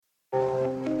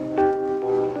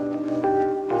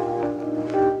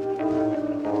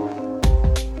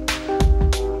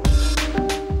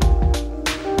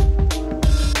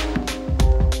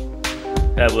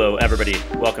everybody?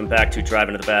 Welcome back to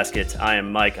Driving to the Basket. I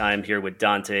am Mike. I am here with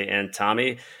Dante and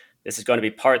Tommy. This is going to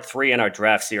be part 3 in our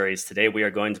draft series. Today we are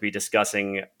going to be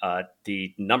discussing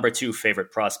the number 2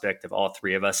 favorite prospect of all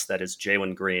three of us, that is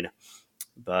Jalen Green.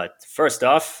 But first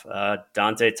off,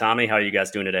 Dante, Tommy, how are you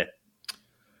guys doing today?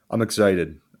 I'm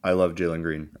excited. I love Jalen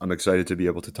Green. I'm excited to be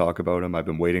able to talk about him. I've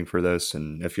been waiting for this.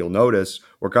 And if you'll notice,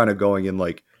 we're kind of going in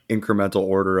like incremental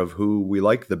order of who we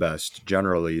like the best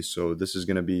generally. So this is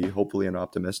going to be hopefully an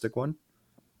optimistic one.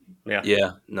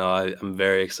 I'm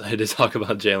very excited to talk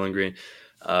about Jalen Green.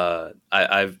 I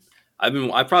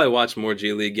probably watched more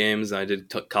G League games than I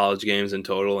did college games in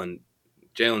total, and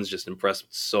Jalen's just impressed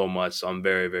so much. So I'm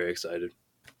very, very excited.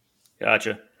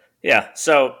 Gotcha. Yeah,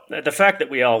 so the fact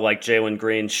that we all like Jalen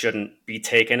Green shouldn't be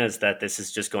taken as that this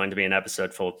is just going to be an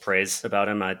episode full of praise about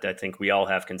him. I think we all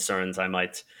have concerns. I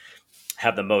might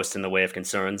have the most in the way of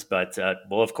concerns, but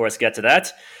we'll, of course, get to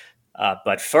that.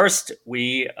 But first,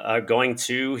 we are going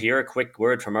to hear a quick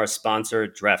word from our sponsor,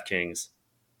 DraftKings.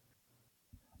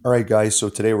 All right, guys. So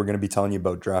today we're going to be telling you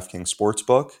about DraftKings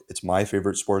Sportsbook. It's my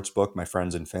favorite sportsbook. My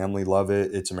friends and family love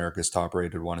it. It's America's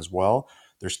top-rated one as well.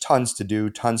 There's tons to do,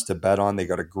 tons to bet on. They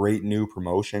got a great new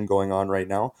promotion going on right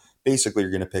now. Basically, you're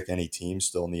going to pick any team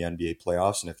still in the NBA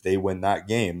playoffs, and if they win that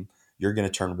game, you're going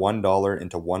to turn $1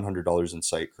 into $100 in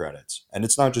site credits. And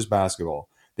it's not just basketball.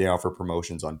 They offer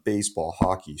promotions on baseball,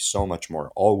 hockey, so much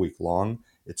more all week long.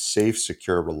 It's safe,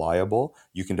 secure, reliable.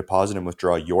 You can deposit and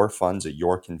withdraw your funds at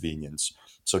your convenience.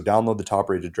 So download the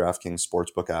top-rated DraftKings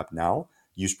Sportsbook app now.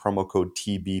 Use promo code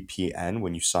TBPN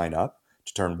when you sign up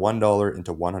to turn $1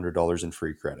 into $100 in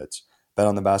free credits. Bet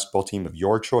on the basketball team of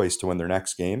your choice to win their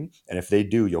next game, and if they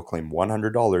do, you'll claim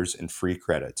 $100 in free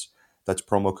credits. That's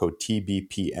promo code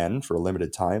TBPN for a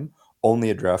limited time, only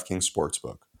at DraftKings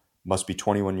Sportsbook. Must be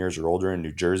 21 years or older in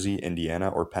New Jersey, Indiana,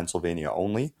 or Pennsylvania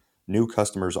only. New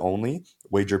customers only.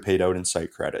 Wager paid out in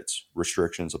site credits.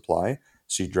 Restrictions apply.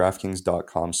 See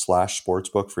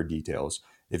DraftKings.com/sportsbook for details.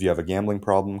 If you have a gambling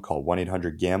problem, call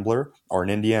 1-800-GAMBLER, or in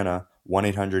Indiana,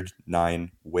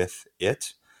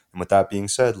 1-800-9-WITH-IT. And with that being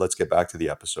said, let's get back to the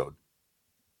episode.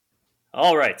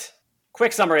 All right.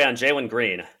 Quick summary on Jalen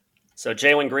Green. So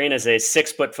Jalen Green is a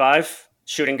 6'5"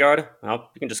 shooting guard.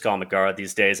 Well, you can just call him a guard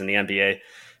these days in the NBA.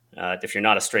 If you're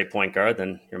not a straight point guard,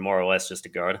 then you're more or less just a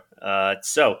guard.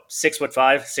 So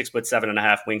 6'5",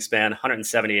 6'7.5" wingspan,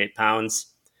 178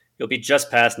 pounds. He'll be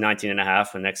just past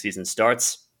 19.5 when next season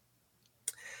starts.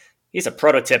 He's a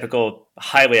prototypical,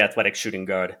 highly athletic shooting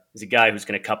guard. He's a guy who's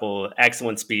going to couple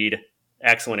excellent speed,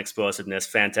 excellent explosiveness,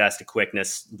 fantastic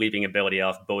quickness, leaping ability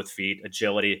off both feet,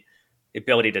 agility, the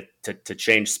ability to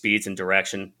change speeds and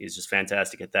direction. He's just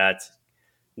fantastic at that.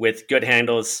 With good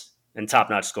handles and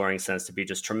top-notch scoring sense, to be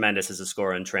just tremendous as a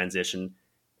scorer in transition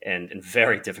and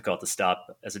very difficult to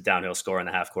stop as a downhill scorer in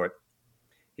the half court.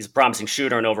 He's a promising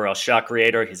shooter and overall shot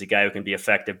creator. He's a guy who can be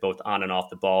effective both on and off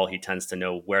the ball. He tends to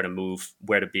know where to move,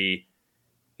 where to be.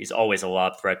 He's always a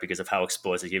lob threat because of how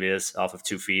explosive he is off of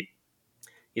 2 feet.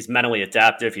 He's mentally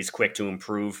adaptive. He's quick to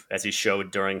improve, as he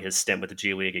showed during his stint with the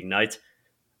G League Ignite.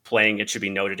 Playing, it should be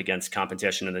noted, against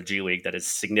competition in the G League that is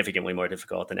significantly more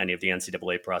difficult than any of the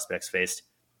NCAA prospects faced.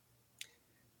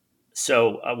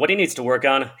 So what he needs to work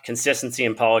on, consistency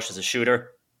and polish as a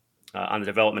shooter. On the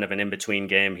development of an in-between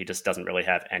game, he just doesn't really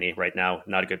have any right now.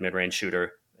 Not a good mid-range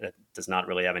shooter. Does not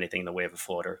really have anything in the way of a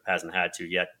floater. Hasn't had to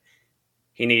yet.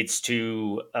 He needs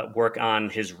to work on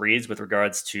his reads with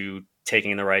regards to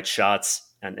taking the right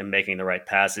shots and making the right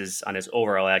passes, on his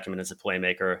overall acumen as a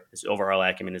playmaker, his overall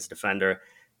acumen as a defender,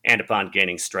 and upon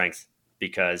gaining strength.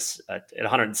 Because at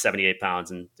 178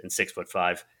 pounds and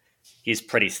 6'5", he's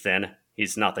pretty thin.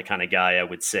 He's not the kind of guy I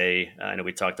would say. I know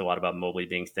we talked a lot about Mobley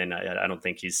being thin. I don't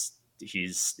think he's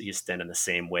thin in the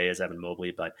same way as Evan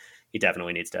Mobley, but he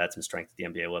definitely needs to add some strength at the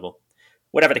NBA level.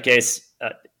 Whatever the case,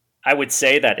 I would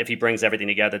say that if he brings everything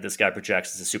together, this guy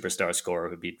projects as a superstar scorer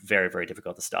who would be very, very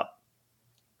difficult to stop.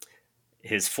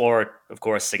 His floor, of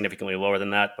course, significantly lower than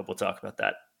that, but we'll talk about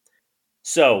that.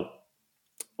 So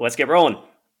let's get rolling.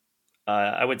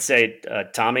 I would say,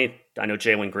 Tommy, I know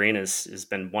Jalen Green has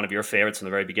been one of your favorites from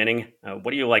the very beginning. What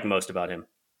do you like most about him?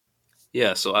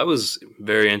 Yeah, so I was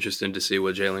very interested to see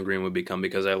what Jalen Green would become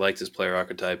because I liked his player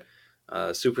archetype.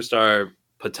 Superstar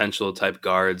potential type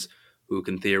guards who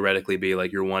can theoretically be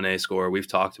like your 1A scorer. We've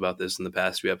talked about this in the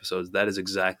past few episodes. That is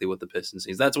exactly what the Pistons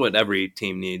needs. That's what every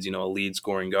team needs, a lead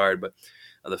scoring guard. But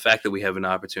the fact that we have an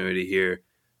opportunity here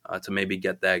to maybe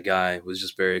get that guy was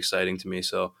just very exciting to me.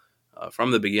 So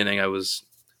from the beginning, I was,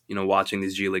 watching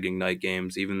these G League Ignite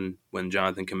games, even when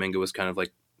Jonathan Kuminga was kind of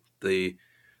like the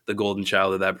golden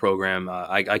child of that program.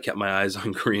 I kept my eyes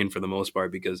on Green for the most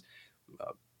part because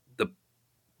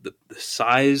the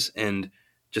size and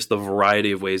just the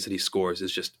variety of ways that he scores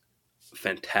is just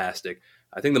fantastic.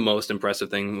 I think the most impressive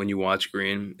thing when you watch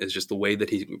Green is just the way that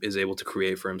he is able to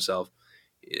create for himself.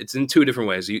 It's in two different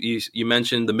ways. You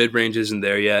mentioned the mid range isn't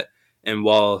there yet, and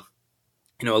while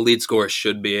a lead scorer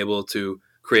should be able to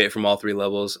create from all three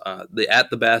levels, the at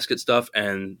the basket stuff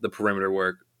and the perimeter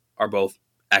work are both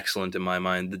excellent in my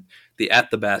mind. The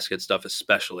at the basket stuff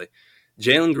especially.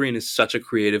 Jalen Green is such a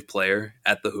creative player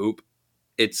at the hoop.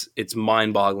 It's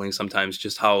mind boggling sometimes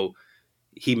just how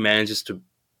he manages to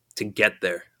get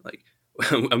there. Like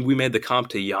we made the comp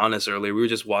to Giannis earlier. We were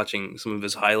just watching some of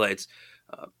his highlights.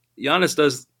 Giannis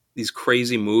does these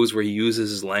crazy moves where he uses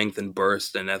his length and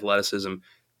burst and athleticism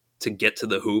to get to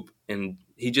the hoop, and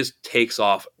he just takes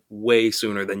off way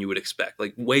sooner than you would expect,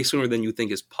 like way sooner than you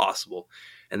think is possible.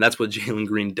 And that's what Jalen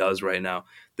Green does right now.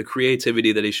 The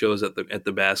creativity that he shows at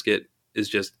the basket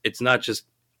is it's not just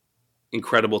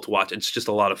incredible to watch. It's just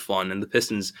a lot of fun, and the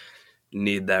Pistons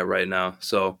need that right now.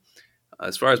 So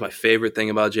as far as my favorite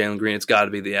thing about Jalen Green, it's got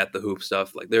to be the at the hoop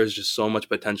stuff. Like there's just so much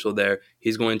potential there.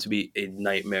 He's going to be a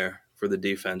nightmare for the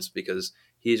defense because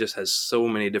he just has so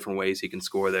many different ways he can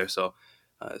score there. So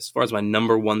as far as my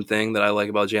number one thing that I like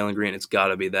about Jalen Green, it's got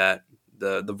to be that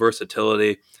the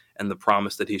versatility and the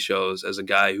promise that he shows as a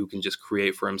guy who can just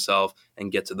create for himself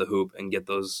and get to the hoop and get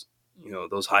those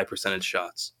high percentage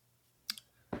shots.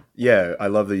 Yeah, I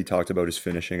love that you talked about his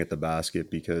finishing at the basket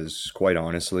because, quite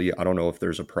honestly, I don't know if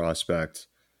there's a prospect,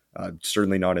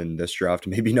 certainly not in this draft,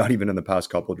 maybe not even in the past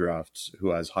couple drafts, who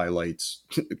has highlights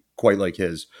quite like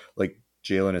his. Like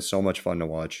Jalen is so much fun to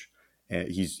watch, and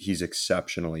he's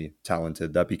exceptionally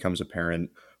talented. That becomes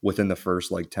apparent within the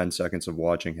first 10 seconds of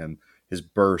watching him. His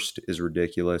burst is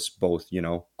ridiculous, both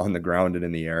on the ground and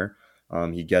in the air.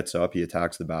 He gets up, he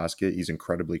attacks the basket. He's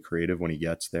incredibly creative when he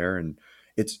gets there, and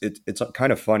it's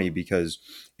kind of funny because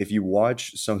if you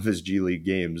watch some of his G League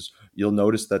games, you'll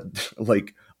notice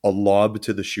that a lob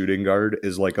to the shooting guard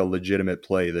is like a legitimate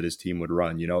play that his team would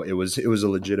run. It was a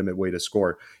legitimate way to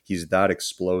score. He's that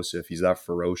explosive. He's that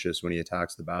ferocious when he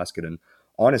attacks the basket. And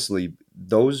honestly,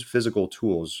 those physical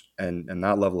tools and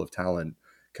that level of talent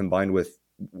combined with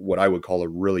what I would call a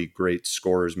really great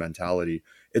scorer's mentality,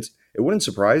 it wouldn't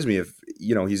surprise me if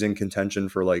he's in contention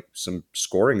for some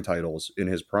scoring titles in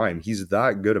his prime. He's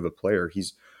that good of a player.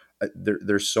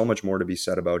 There's so much more to be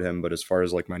said about him, but as far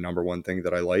as my number one thing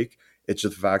that I like, it's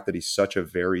just the fact that he's such a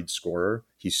varied scorer.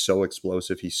 He's so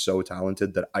explosive, he's so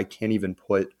talented that I can't even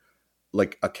put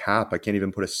a cap, I can't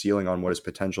even put a ceiling on what his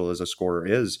potential as a scorer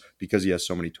is because he has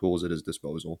so many tools at his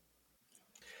disposal.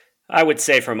 I would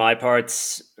say for my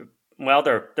parts, well,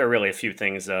 there are really a few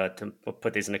things to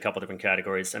put these in a couple different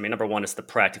categories. I mean, number one is the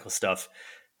practical stuff.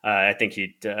 I think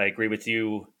I agree with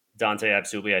you, Dante,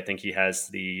 absolutely. I think he has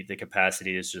the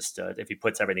capacity is just if he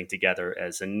puts everything together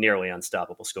as a nearly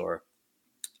unstoppable scorer.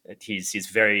 He's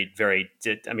very, very.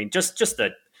 I mean, just the.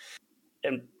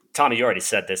 And Tommy, you already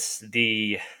said this.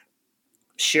 The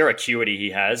sheer acuity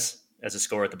he has as a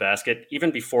scorer at the basket,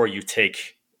 even before you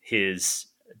take his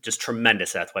just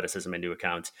tremendous athleticism into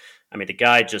account. I mean, the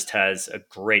guy just has a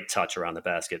great touch around the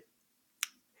basket.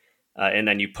 And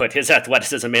then you put his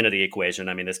athleticism into the equation.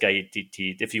 I mean, this guy,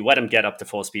 if you let him get up to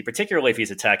full speed, particularly if he's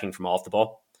attacking from off the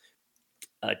ball,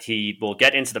 he will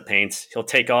get into the paint. He'll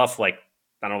take off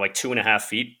 2.5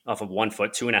 feet off of 1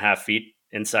 foot, 2.5 feet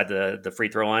inside the free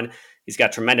throw line. He's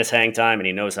got tremendous hang time and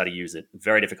he knows how to use it.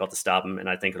 Very difficult to stop him. And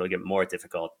I think it'll get more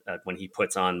difficult when he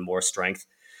puts on more strength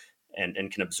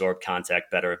and can absorb contact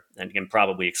better and can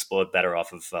probably explode better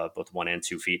off of both 1 and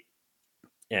 2 feet.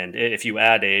 And if you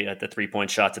add the 3-point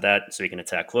shot to that, so he can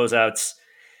attack closeouts,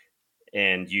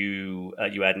 and you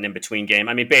add an in-between game,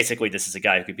 I mean, basically, this is a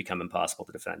guy who could become impossible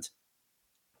to defend.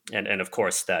 And of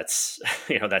course, that's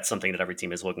that's something that every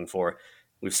team is looking for.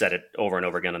 We've said it over and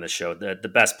over again on this show.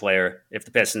 The best player, if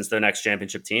the Pistons, their next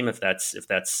championship team, if that's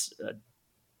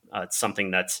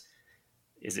something that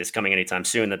is coming anytime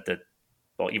soon,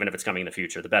 even if it's coming in the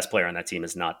future, the best player on that team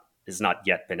is not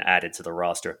yet been added to the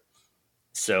roster.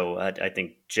 So I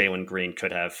think Jalen Green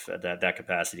could have that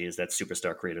capacity as that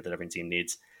superstar creator that every team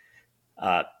needs.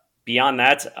 Beyond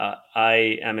that,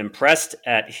 I am impressed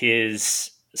at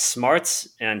his smarts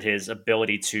and his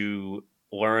ability to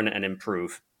learn and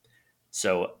improve.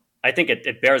 So I think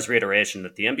it bears reiteration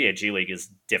that the NBA G League is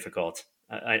difficult.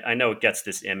 I know it gets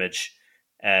this image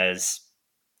as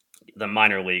the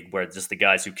minor league where just the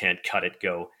guys who can't cut it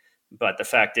go. But the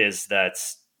fact is that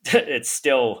it's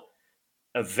still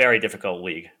a very difficult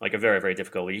league, a very, very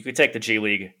difficult league. You could take the G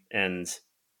League and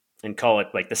call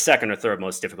it the second or third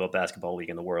most difficult basketball league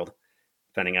in the world,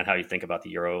 depending on how you think about the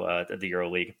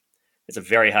Euro League. It's a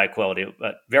very high quality,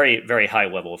 very, very high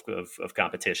level of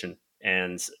competition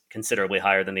and considerably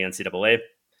higher than the NCAA.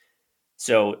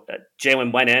 So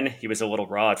Jalen went in. He was a little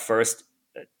raw at first.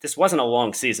 This wasn't a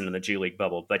long season in the G League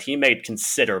bubble, but he made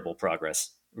considerable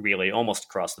progress, really, almost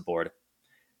across the board.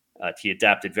 He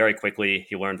adapted very quickly.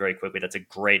 He learned very quickly. That's a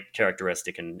great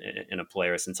characteristic in a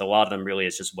player, since a lot of them really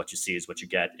is just what you see is what you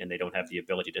get, and they don't have the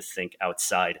ability to think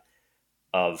outside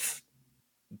of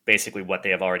basically what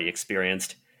they have already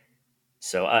experienced.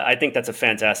 So I think that's a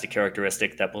fantastic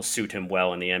characteristic that will suit him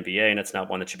well in the NBA, and it's not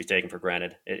one that should be taken for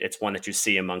granted. It's one that you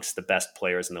see amongst the best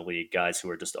players in the league, guys who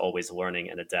are just always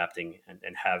learning and adapting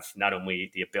and have not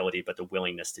only the ability, but the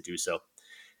willingness to do so.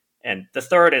 And the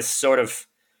third is sort of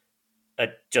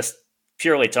just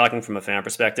purely talking from a fan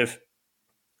perspective.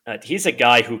 He's a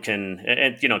guy who can,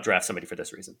 and draft somebody for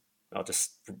this reason. I'll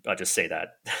just say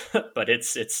that, but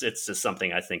it's just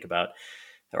something I think about,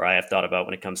 or I have thought about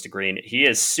when it comes to Green. He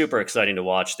is super exciting to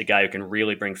watch, the guy who can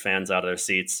really bring fans out of their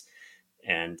seats.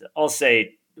 And I'll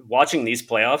say, watching these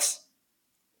playoffs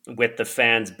with the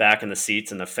fans back in the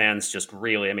seats and the fans just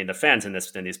really, the fans in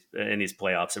these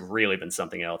playoffs have really been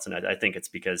something else. And I think it's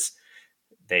because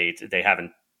they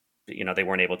haven't, they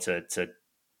weren't able to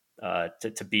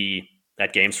be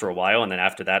at games for a while. And then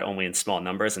after that, only in small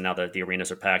numbers. And now the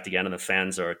arenas are packed again and the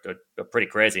fans are pretty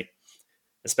crazy,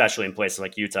 especially in places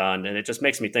like Utah. And it just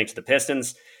makes me think to the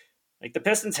Pistons, like the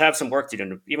Pistons have some work to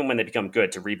do, even when they become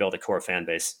good, to rebuild a core fan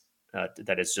base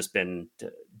that has just been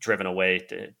driven away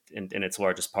in its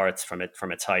largest parts from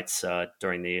its heights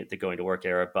during the going to work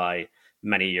era by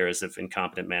many years of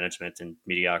incompetent management and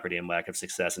mediocrity and lack of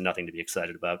success and nothing to be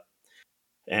excited about.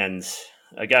 And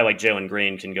a guy like Jalen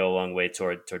Green can go a long way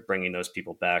toward bringing those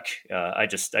people back. I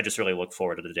just really look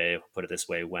forward to the day, put it this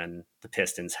way, when the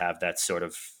Pistons have that sort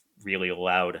of really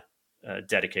loud,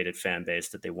 dedicated fan base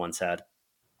that they once had.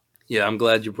 Yeah, I'm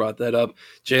glad you brought that up.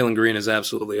 Jalen Green is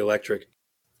absolutely electric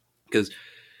because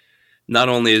not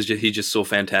only is he just so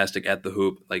fantastic at the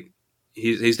hoop, like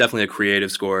he's definitely a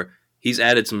creative scorer. He's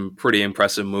added some pretty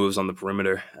impressive moves on the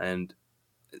perimeter, and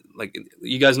like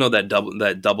you guys know that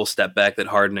double step back that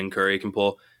Harden and Curry can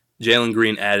pull. Jalen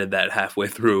Green added that halfway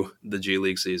through the G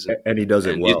League season, and he does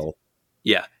it well.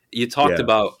 You talked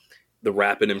about the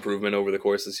rapid improvement over the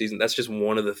course of the season. That's just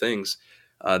one of the things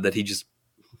that he just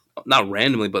not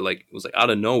randomly, but like it was like out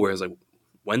of nowhere. It's like,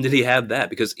 when did he have that?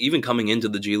 Because even coming into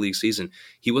the G League season,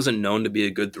 he wasn't known to be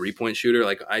a good 3-point shooter.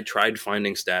 Like I tried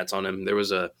finding stats on him. There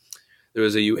was a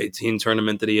U18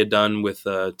 tournament that he had done with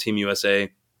Team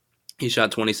USA. He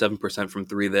shot 27% from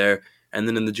three there. And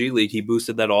then in the G League, he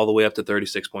boosted that all the way up to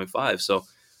 36.5. So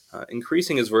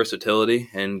increasing his versatility,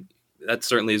 and that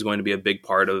certainly is going to be a big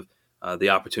part of the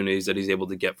opportunities that he's able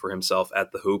to get for himself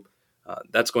at the hoop.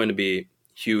 That's going to be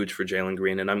huge for Jalen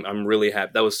Green, and I'm really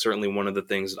happy. That was certainly one of the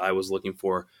things that I was looking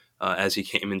for as he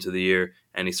came into the year,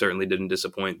 and he certainly didn't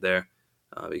disappoint there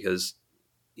because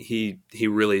he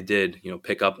really did,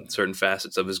 pick up certain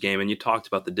facets of his game. And you talked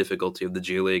about the difficulty of the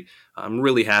G League. I'm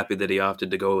really happy that he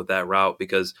opted to go with that route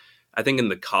because I think in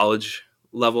the college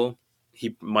level,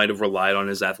 he might have relied on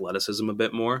his athleticism a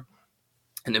bit more,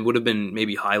 and it would have been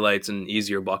maybe highlights and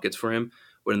easier buckets for him.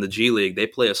 But in the G League, they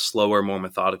play a slower, more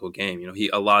methodical game.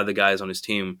 A lot of the guys on his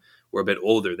team were a bit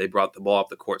older. They brought the ball up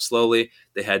the court slowly.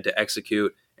 They had to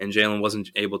execute, and Jalen wasn't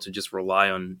able to just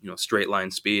rely on straight line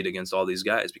speed against all these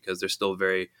guys because they're still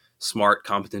very smart,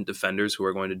 competent defenders who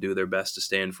are going to do their best to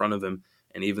stay in front of him.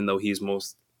 And even though he's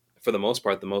for the most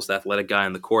part, the most athletic guy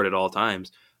on the court at all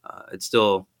times, it's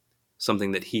still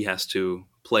something that he has to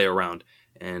play around.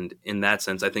 And in that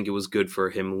sense, I think it was good for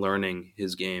him learning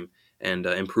his game and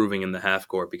improving in the half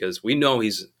court because we know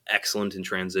he's excellent in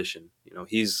transition.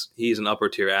 He's an upper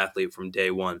tier athlete from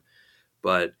day one,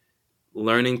 but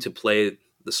learning to play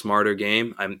the smarter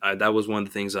game, that was one of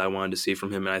the things that I wanted to see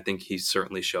from him, and I think he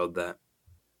certainly showed that.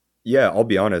 Yeah, I'll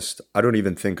be honest. I don't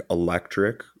even think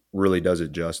electric really does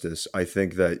it justice. I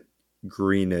think that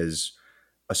Green is,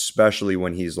 especially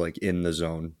when he's like in the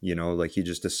zone, like he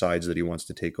just decides that he wants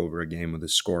to take over a game with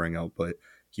his scoring output.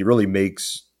 He really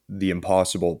makes the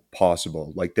impossible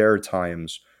possible. Like there are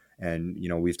times, and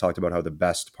we've talked about how the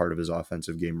best part of his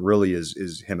offensive game really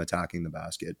is him attacking the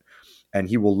basket, and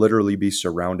he will literally be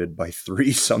surrounded by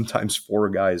 3, sometimes 4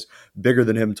 guys bigger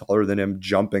than him, taller than him,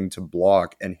 jumping to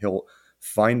block, and he'll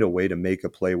find a way to make a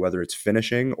play, whether it's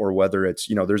finishing or whether it's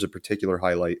there's a particular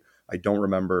highlight. I don't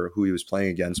remember who he was playing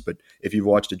against, but if you've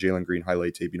watched a Jalen Green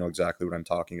highlight tape, you know exactly what I'm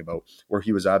talking about, where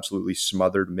he was absolutely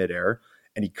smothered midair,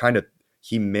 and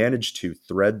he managed to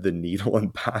thread the needle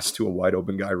and pass to a wide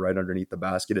open guy right underneath the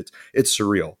basket. It's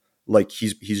surreal. Like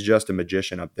he's just a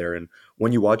magician up there. And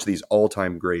when you watch these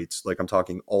all-time greats, like I'm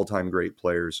talking all-time great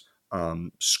players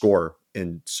score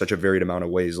in such a varied amount of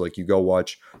ways. Like you go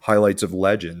watch highlights of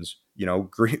legends,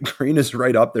 Green is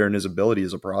right up there in his ability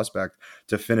as a prospect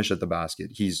to finish at the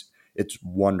basket. It's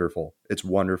wonderful. It's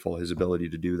wonderful, his ability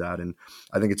to do that. And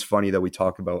I think it's funny that we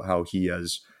talk about how he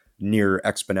has near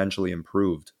exponentially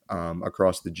improved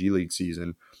across the G League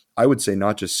season. I would say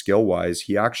not just skill wise,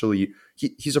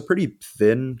 he's a pretty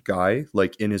thin guy,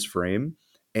 like in his frame.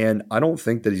 And I don't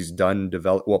think that he's done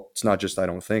develop. Well, it's not just I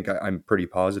don't think. I'm pretty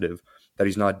positive that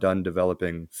he's not done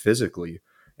developing physically.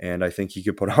 And I think he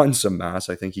could put on some mass.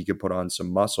 I think he could put on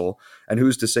some muscle. And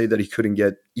who's to say that he couldn't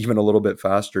get even a little bit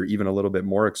faster, even a little bit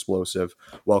more explosive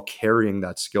while carrying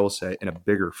that skill set in a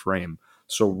bigger frame?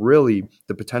 So really,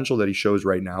 the potential that he shows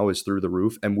right now is through the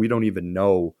roof. And we don't even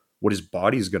know what his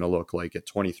body is going to look like at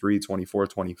 23, 24,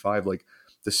 25. Like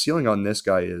the ceiling on this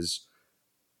guy is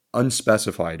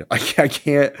unspecified. I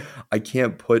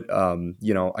can't put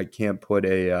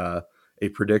a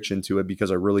prediction to it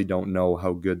because I really don't know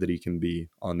how good that he can be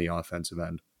on the offensive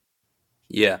end.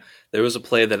 Yeah, there was a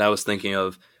play that I was thinking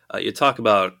of. You talk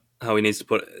about how he needs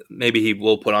to maybe he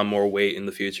will put on more weight in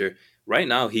the future. Right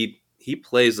now, he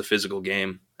plays the physical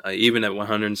game, even at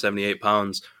 178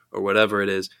 pounds or whatever it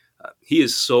is. He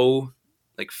is so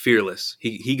like fearless.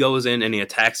 He goes in and he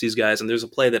attacks these guys. And there's a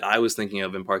play that I was thinking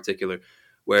of in particular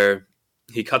where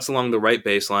he cuts along the right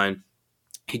baseline.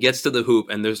 He gets to the hoop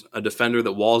and there's a defender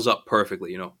that walls up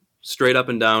perfectly, straight up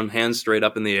and down, hands straight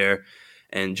up in the air.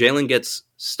 And Jalen gets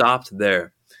stopped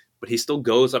there, but he still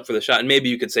goes up for the shot. And maybe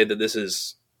you could say that this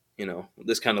is,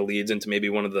 this kind of leads into maybe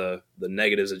one of the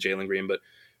negatives of Jalen Green, but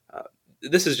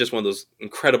this is just one of those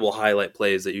incredible highlight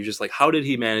plays that you're just like, how did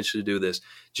he manage to do this?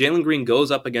 Jalen Green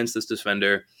goes up against this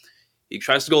defender. He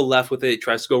tries to go left with it. He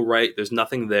tries to go right. There's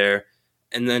nothing there.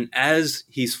 And then as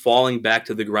he's falling back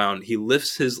to the ground, he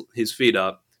lifts his feet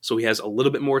up so he has a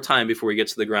little bit more time before he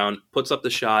gets to the ground, puts up the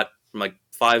shot from like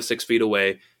 5-6 feet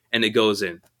away, and it goes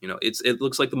in. It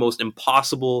looks like the most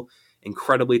impossible,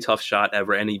 incredibly tough shot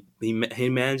ever, and he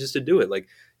manages to do it. Like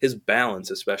his balance,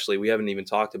 especially, we haven't even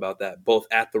talked about that, both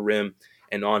at the rim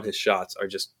and on his shots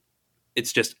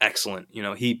it's just excellent.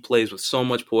 He plays with so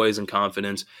much poise and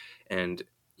confidence, and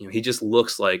he just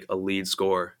looks like a lead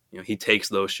scorer. He takes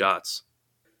those shots.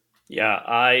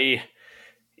 Yeah,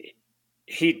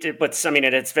 he did, but I mean,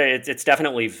 it's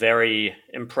definitely very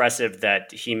impressive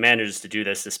that he manages to do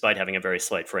this despite having a very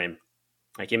slight frame.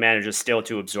 Like he manages still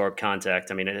to absorb contact.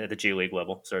 I mean, at the G League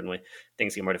level, certainly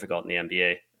things get more difficult in the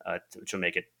NBA, which will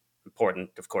make it important.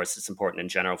 Of course, it's important in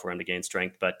general for him to gain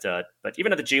strength, but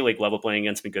even at the G League level, playing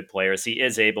against some good players, he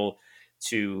is able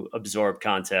to absorb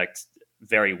contact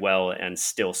very well and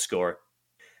still score.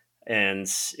 And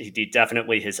he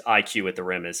definitely, his IQ at the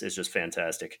rim is just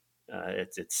fantastic.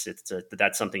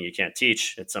 That's something you can't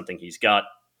teach. It's something he's got.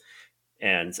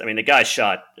 And I mean, the guy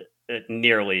shot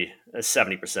nearly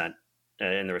 70%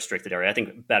 in the restricted area. I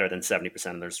think better than 70%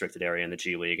 in the restricted area in the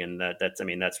G League. And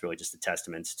that's really just a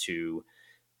testament to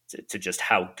just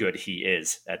how good he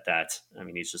is at that. I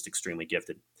mean, he's just extremely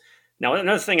gifted. Now,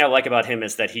 another thing I like about him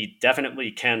is that he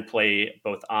definitely can play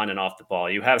both on and off the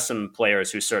ball. You have some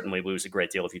players who certainly lose a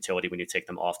great deal of utility when you take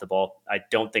them off the ball. I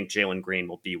don't think Jalen Green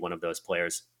will be one of those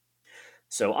players.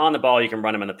 So on the ball, you can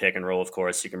run him in the pick and roll, of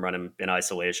course. You can run him in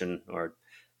isolation or,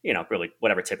 really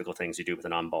whatever typical things you do with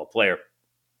an on-ball player.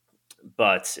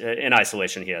 But in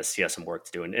isolation, he has some work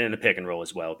to do, and in the pick and roll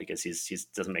as well, because he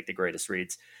doesn't make the greatest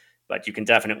reads. But you can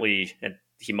definitely, and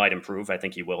he might improve. I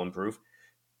think he will improve.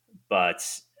 But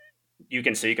you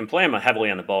can play him heavily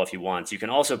on the ball if you want. You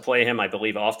can also play him, I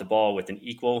believe, off the ball with an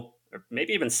equal or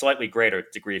maybe even slightly greater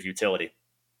degree of utility.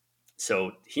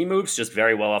 So he moves just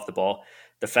very well off the ball.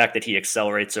 The fact that he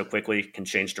accelerates so quickly, can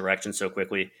change direction so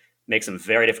quickly, makes him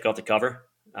very difficult to cover,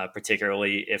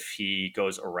 particularly if he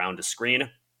goes around a screen.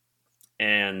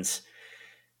 And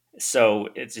so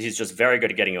he's just very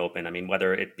good at getting open. I mean,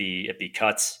 whether it be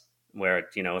cuts, where,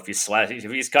 if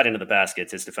he's cut into the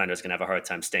baskets, his defender's going to have a hard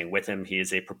time staying with him. He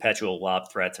is a perpetual lob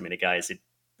threat. I mean, the guy is an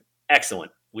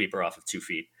excellent leaper off of 2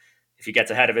 feet. If he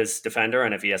gets ahead of his defender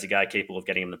and if he has a guy capable of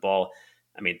getting him the ball,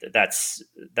 I mean, that's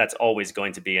always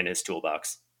going to be in his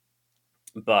toolbox.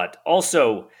 But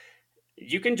also,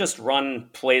 you can just run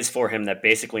plays for him that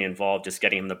basically involve just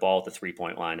getting him the ball at the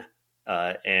 3-point line.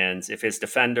 And if his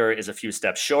defender is a few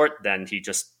steps short, then he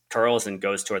just curls and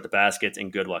goes toward the basket,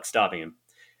 and good luck stopping him.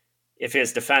 If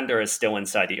his defender is still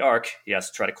inside the arc, he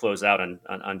has to try to close out on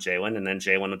Jalen, and then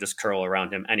Jalen will just curl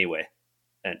around him anyway.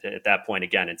 And at that point,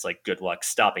 again, it's like good luck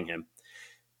stopping him.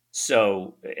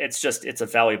 So it's a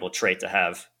valuable trait to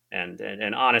have. And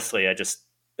honestly,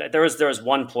 there was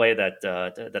one play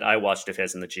that I watched of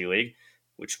his in the G League,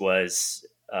 which was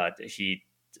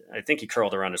I think he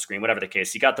curled around the screen, whatever the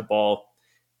case. He got the ball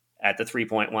at the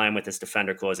 3-point line with his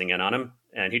defender closing in on him,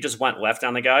 and he just went left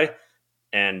on the guy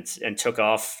and took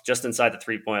off just inside the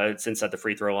 3-point, it's inside the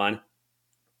free throw line,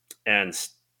 and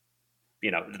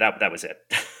that was it.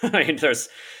 I mean, there's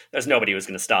nobody who was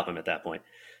going to stop him at that point.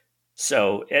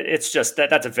 So it's just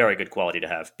that's a very good quality to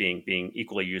have, being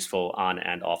equally useful on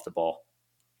and off the ball.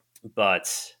 But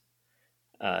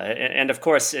and of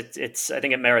course, it's I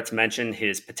think it merits mention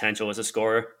his potential as a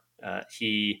scorer.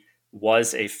 He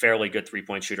was a fairly good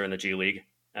 3-point shooter in the G League.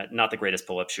 Not the greatest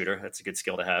pull-up shooter. That's a good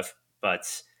skill to have, but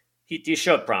he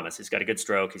showed promise. He's got a good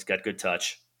stroke. He's got good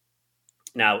touch.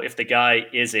 Now, if the guy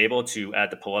is able to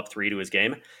add the pull-up three to his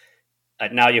game,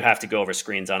 now you have to go over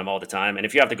screens on him all the time. And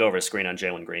if you have to go over a screen on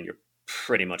Jalen Green, you're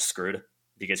pretty much screwed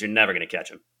because you're never going to catch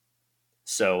him.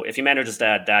 So if he manages to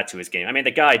add that to his game, I mean,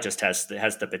 the guy just has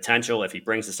the potential, if he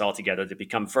brings this all together, to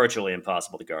become virtually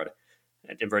impossible to guard.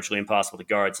 And virtually impossible to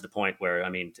guard to the point where, I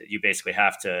mean, you basically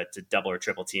have to double or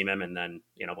triple team him. And then,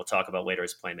 we'll talk about later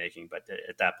his playmaking. But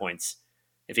at that point,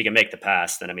 if he can make the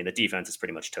pass, then, I mean, the defense is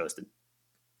pretty much toasted.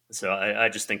 So I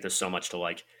just think there's so much to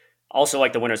like. Also,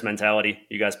 like the winner's mentality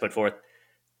you guys put forth.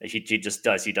 He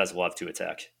does love to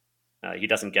attack. He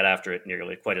doesn't get after it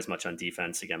nearly quite as much on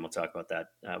defense. Again, we'll talk about that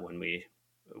when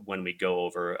we go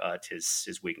over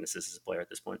his weaknesses as a player at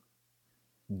this point.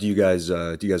 Do you guys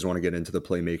want to get into the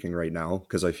playmaking right now?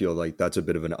 Because I feel like that's a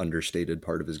bit of an understated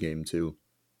part of his game too.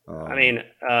 I mean,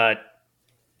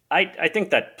 I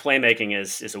think that playmaking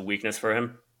is a weakness for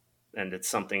him, and it's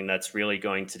something that's really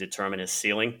going to determine his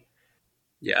ceiling.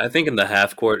 Yeah, I think in the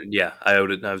half court, I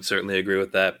would certainly agree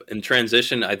with that. In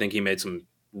transition, I think he made some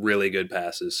really good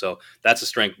passes, so that's a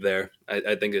strength there.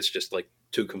 I think it's just like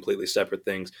two completely separate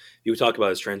things. You talk about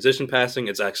his transition passing,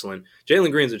 it's excellent.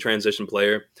 Jalen Green's a transition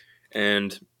player,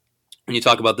 and when you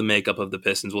talk about the makeup of the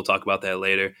Pistons, we'll talk about that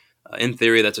later. In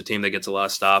theory, that's a team that gets a lot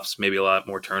of stops, maybe a lot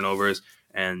more turnovers,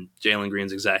 and Jalen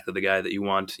Green's exactly the guy that you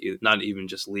want, not even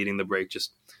just leading the break,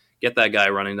 just get that guy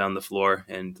running down the floor.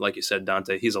 And like you said,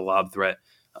 Dante, he's a lob threat.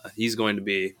 He's going to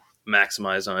be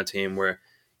maximized on a team where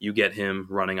you get him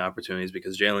running opportunities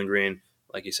because Jalen Green,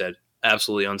 like you said,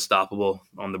 absolutely unstoppable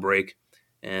on the break,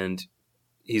 and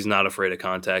he's not afraid of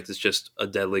contact. It's just a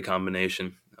deadly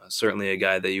combination. Certainly a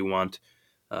guy that you want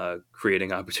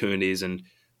creating opportunities and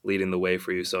leading the way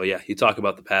for you. So, you talk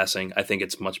about the passing. I think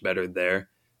it's much better there,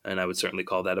 and I would certainly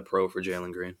call that a pro for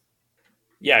Jalen Green.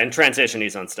 Yeah, in transition,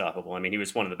 he's unstoppable. I mean, he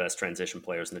was one of the best transition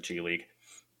players in the G League.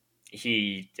 If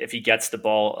he gets the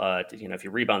ball, if he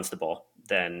rebounds the ball,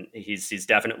 then he's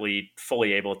definitely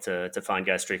fully able to find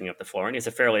guys streaking up the floor, and he's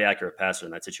a fairly accurate passer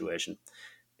in that situation.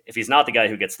 If he's not the guy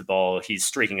who gets the ball, he's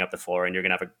streaking up the floor, and you're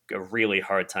going to have a really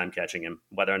hard time catching him.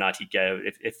 Whether or not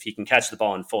if he can catch the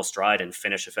ball in full stride and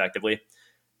finish effectively,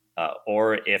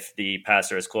 or if the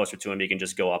passer is closer to him, he can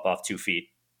just go up off 2 feet,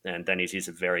 and then he's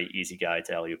a very easy guy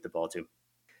to alley-oop the ball to.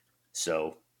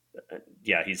 So,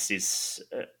 he's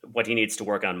what he needs to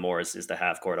work on more is the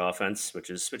half court offense, which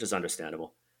is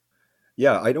understandable.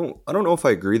 Yeah, I don't know if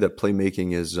I agree that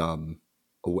playmaking is.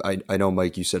 I know,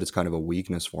 Mike, you said it's kind of a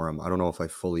weakness for him. I don't know if I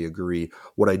fully agree.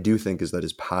 What I do think is that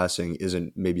his passing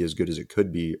isn't maybe as good as it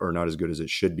could be, or not as good as it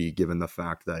should be, given the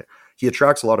fact that he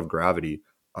attracts a lot of gravity.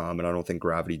 And I don't think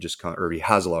gravity or he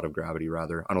has a lot of gravity,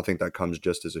 rather. I don't think that comes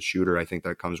just as a shooter. I think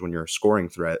that comes when you're a scoring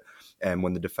threat and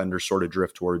when the defenders sort of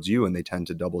drift towards you and they tend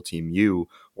to double team you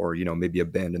or, maybe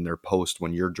abandon their post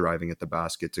when you're driving at the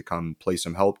basket to come play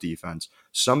some help defense.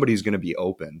 Somebody's going to be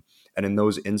open. And in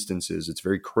those instances, it's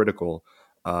very critical.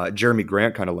 Jeremy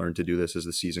Grant kind of learned to do this as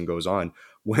the season goes on.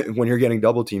 When you're getting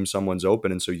double teamed, someone's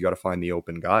open. And so you got to find the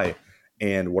open guy.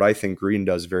 And what I think Green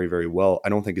does very, very well, I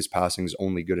don't think his passing is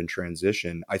only good in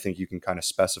transition. I think you can kind of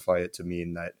specify it to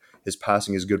mean that his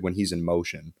passing is good when he's in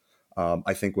motion.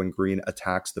 I think when Green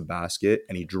attacks the basket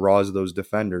and he draws those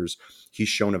defenders, he's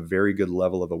shown a very good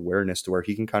level of awareness to where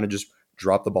he can kind of just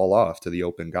drop the ball off to the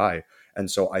open guy. And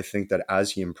so I think that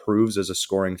as he improves as a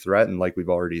scoring threat, and like we've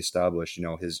already established,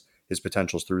 his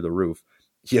potential's through the roof,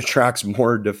 he attracts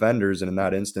more defenders. And in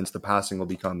that instance, the passing will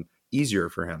become easier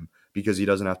for him because he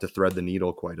doesn't have to thread the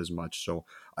needle quite as much. So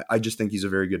I just think he's a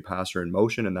very good passer in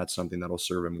motion, and that's something that'll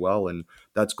serve him well. And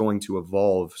that's going to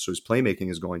evolve. So his playmaking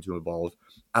is going to evolve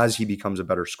as he becomes a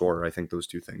better scorer. I think those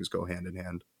two things go hand in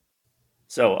hand.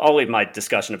 So I'll leave my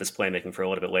discussion of his playmaking for a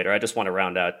little bit later. I just want to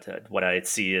round out what I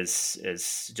see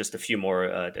is just a few more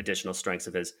additional strengths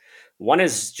of his. One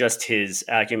is just his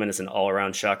acumen as an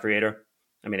all-around shot creator.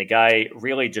 I mean, a guy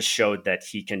really just showed that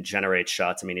he can generate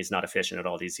shots. I mean, he's not efficient at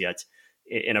all these yet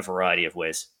in a variety of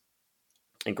ways.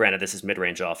 And granted, this is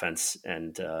mid-range offense,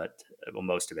 and well,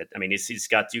 most of it. I mean, he's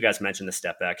got, you guys mentioned the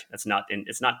step back. It's not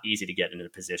easy to get into a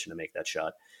position to make that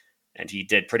shot. And he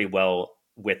did pretty well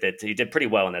with it. He did pretty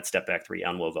well in that step back three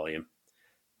on low volume,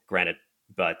 granted,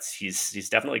 but he's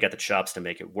definitely got the chops to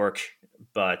make it work.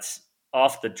 But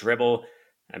off the dribble,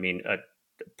 I mean,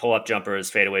 pull up jumpers,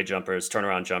 fadeaway jumpers,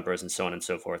 turnaround jumpers, and so on and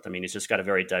so forth. I mean, he's just got a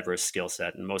very diverse skill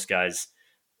set, and most guys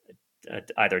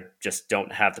either just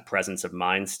don't have the presence of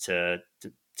mind to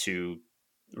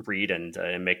read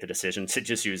and make the decision to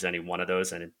just use any one of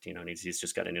those. And he's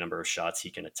just got any number of shots he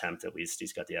can attempt. At least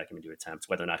he's got the acumen to attempt.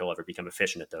 Whether or not he'll ever become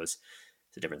efficient at those,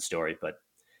 it's a different story. But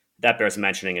that bears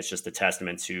mentioning. It's just a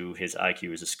testament to his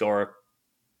IQ as a scorer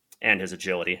and his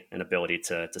agility and ability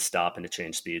to stop and to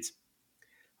change speeds.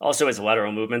 Also, his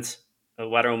lateral movement.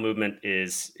 Lateral movement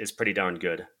is pretty darn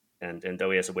good. And though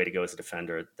he has a way to go as a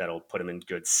defender, that'll put him in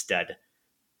good stead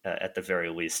at the very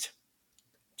least.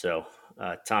 So,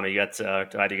 Tommy, do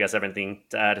you guys have anything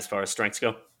to add as far as strengths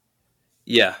go?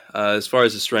 Yeah, as far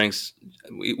as his strengths,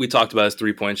 we talked about his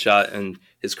three-point shot and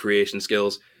his creation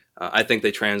skills. I think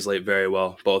they translate very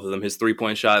well, both of them. His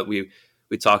three-point shot, we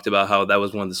talked about how that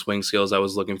was one of the swing skills I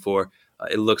was looking for.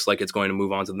 It looks like it's going to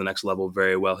move on to the next level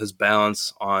very well. His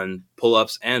balance on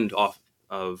pull-ups and off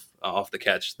the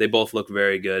catch, they both look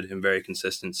very good and very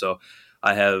consistent. So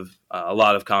I have a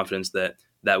lot of confidence that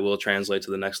will translate to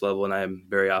the next level, and I am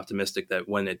very optimistic that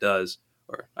when it does,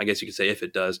 or I guess you could say if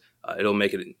it does, it'll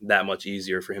make it that much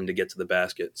easier for him to get to the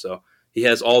basket. So he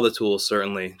has all the tools,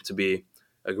 certainly, to be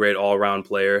a great all-around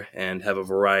player and have a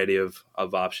variety of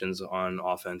options on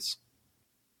offense.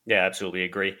 Yeah, absolutely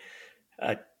agree.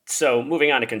 So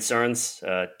moving on to concerns,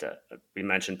 we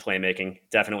mentioned playmaking.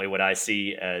 Definitely what I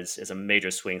see as a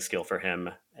major swing skill for him,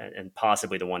 and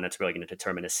possibly the one that's really going to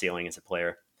determine his ceiling as a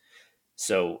player.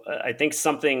 So I think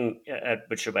something at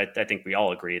which I think we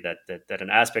all agree that an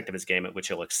aspect of his game at which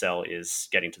he'll excel is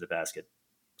getting to the basket.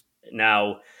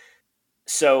 Now,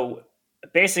 so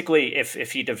basically,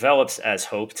 if he develops as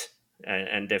hoped,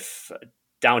 and if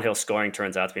downhill scoring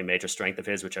turns out to be a major strength of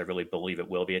his, which I really believe it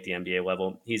will be at the NBA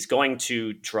level, he's going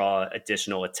to draw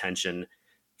additional attention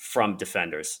from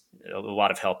defenders. A lot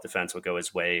of help defense will go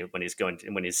his way when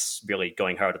he's really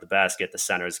going hard at the basket. The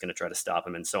center is going to try to stop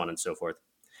him, and so on and so forth.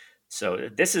 So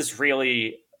this is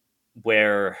really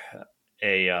where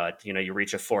you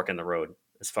reach a fork in the road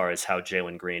as far as how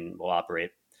Jalen Green will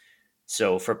operate.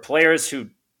 So for players who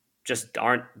just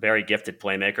aren't very gifted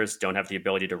playmakers, don't have the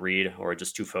ability to read, or are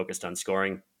just too focused on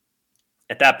scoring,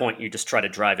 at that point you just try to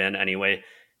drive in anyway,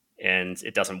 and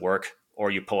it doesn't work, or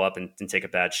you pull up and take a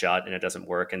bad shot and it doesn't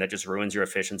work, and that just ruins your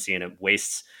efficiency, and it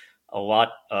wastes a lot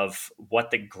of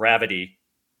what the gravity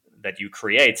that you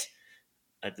create,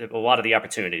 a lot of the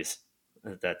opportunities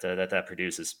that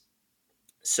produces.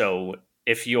 So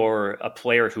if you're a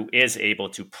player who is able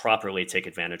to properly take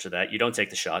advantage of that, you don't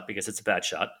take the shot because it's a bad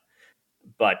shot,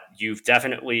 but you've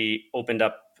definitely opened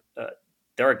up.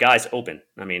 There are guys open.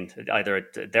 I mean, either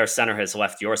their center has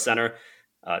left your center,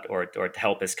 or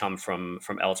help has come from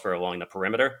elsewhere along the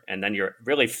perimeter, and then you're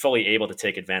really fully able to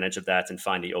take advantage of that and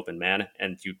find the open man.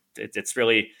 And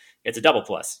it's a double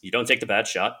plus. You don't take the bad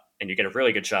shot, and you get a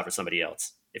really good shot for somebody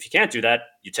else. If you can't do that,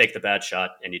 you take the bad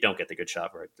shot and you don't get the good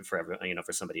shot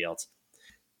for somebody else.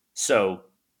 So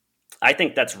I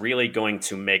think that's really going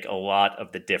to make a lot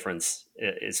of the difference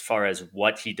as far as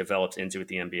what he develops into at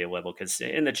the NBA level. Because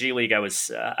in the G League,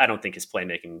 I don't think his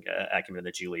playmaking acumen in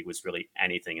the G League was really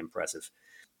anything impressive.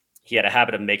 He had a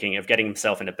habit of getting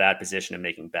himself in a bad position and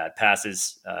making bad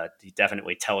passes. He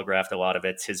definitely telegraphed a lot of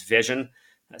it. His vision,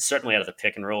 certainly out of the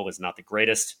pick and roll, was not the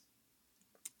greatest.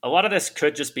 A lot of this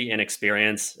could just be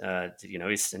inexperience.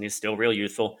 He's still real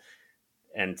youthful.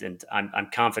 And I'm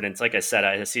confident, like I said,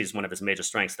 I see as one of his major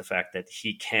strengths the fact that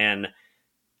he can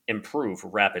improve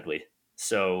rapidly.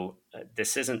 So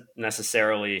this isn't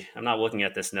necessarily, I'm not looking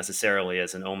at this necessarily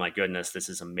as an, oh my goodness, this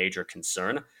is a major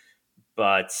concern,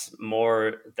 but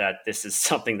more that this is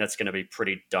something that's going to be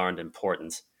pretty darned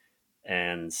important.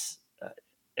 And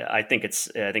I think it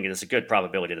is a good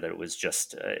probability that it was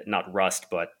just not rust,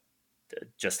 but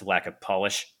just lack of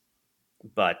polish.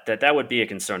 But that would be a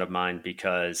concern of mine,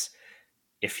 because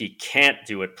if he can't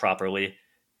do it properly,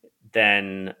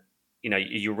 then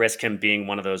you risk him being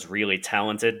one of those really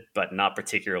talented but not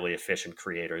particularly efficient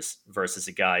creators versus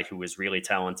a guy who is really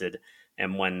talented,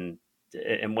 and when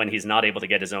he's not able to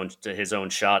get his own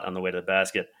shot on the way to the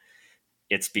basket,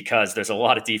 it's because there's a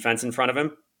lot of defense in front of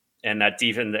him, and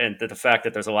the fact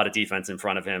that there's a lot of defense in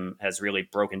front of him has really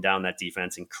broken down that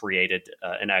defense and created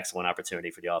an excellent opportunity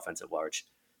for the offense at large.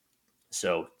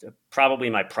 So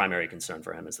probably my primary concern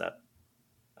for him is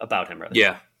about him, rather.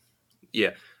 Yeah.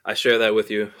 I share that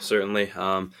with you, certainly.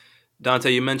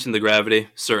 Dante, you mentioned the gravity.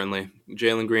 Certainly.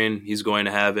 Jalen Green, he's going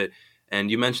to have it. And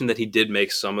you mentioned that he did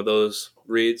make some of those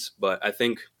reads, but I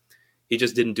think he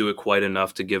just didn't do it quite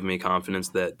enough to give me confidence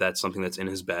that that's something that's in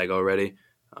his bag already.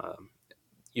 Um,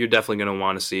 you're definitely going to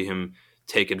want to see him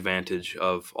take advantage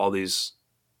of all these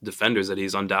defenders that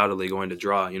he's undoubtedly going to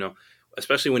draw.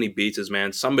 Especially when he beats his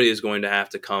man, somebody is going to have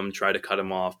to come try to cut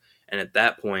him off. And at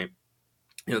that point,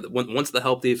 once the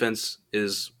help defense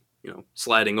is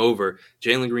sliding over,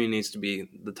 Jalen Green needs to be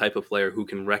the type of player who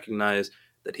can recognize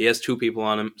that he has two people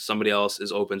on him, somebody else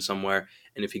is open somewhere,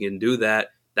 and if he can do that,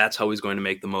 that's how he's going to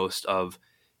make the most of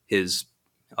his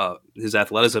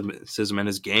athleticism and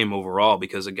his game overall.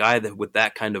 Because a guy that with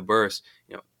that kind of burst,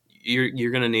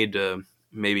 you're going to need to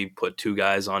maybe put two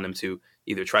guys on him to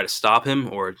either try to stop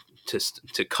him or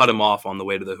to cut him off on the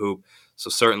way to the hoop. So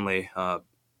certainly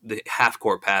the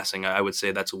half-court passing, I would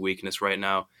say that's a weakness right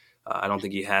now. I don't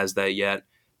think he has that yet,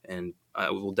 and I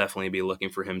will definitely be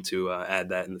looking for him to add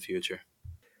that in the future.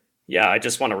 Yeah, I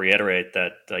just want to reiterate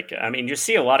that, you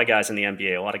see a lot of guys in the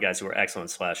NBA, a lot of guys who are excellent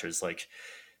slashers.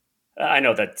 I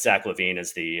know that Zach LaVine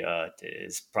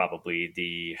is probably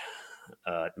the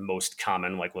most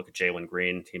common. Look at Jalen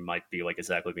Green. He might be like a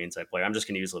Zach LaVine type player. I'm just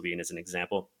going to use LaVine as an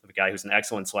example of a guy who's an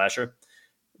excellent slasher,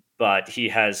 but he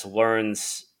has learned,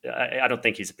 I don't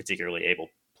think he's a particularly able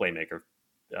playmaker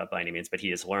by any means, but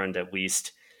he has learned at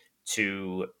least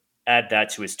to add that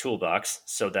to his toolbox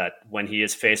so that when he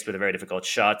is faced with a very difficult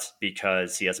shot,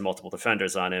 because he has multiple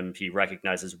defenders on him, he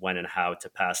recognizes when and how to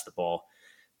pass the ball,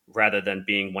 rather than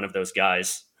being one of those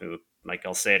guys who, Mike,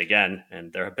 I'll say it again,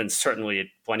 and there have been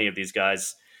certainly plenty of these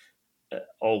guys,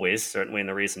 always, certainly in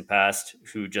the recent past,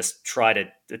 who just try to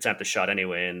attempt a shot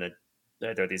anyway, and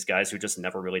there are these guys who just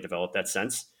never really develop that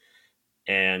sense.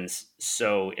 And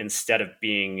so instead of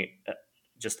being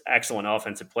just excellent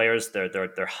offensive players,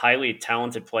 they're highly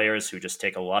talented players who just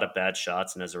take a lot of bad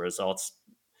shots, and as a result,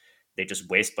 they just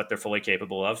waste what they're fully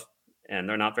capable of, and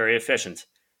they're not very efficient,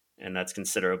 and that's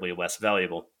considerably less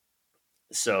valuable.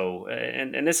 So,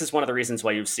 and this is one of the reasons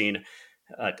why you've seen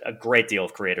a great deal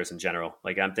of creators in general.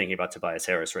 I'm thinking about Tobias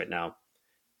Harris right now.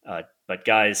 But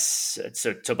guys,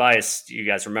 so Tobias, you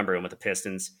guys remember him with the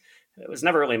Pistons. It was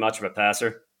never really much of a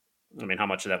passer. How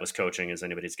much of that was coaching is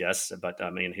anybody's guess. But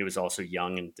he was also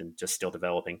young and just still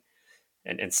developing,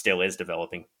 and still is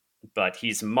developing. But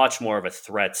he's much more of a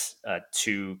threat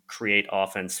to create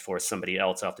offense for somebody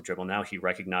else off the dribble. Now he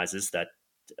recognizes that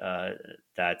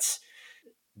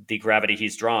the gravity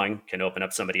he's drawing can open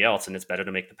up somebody else, and it's better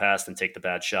to make the pass than take the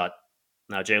bad shot.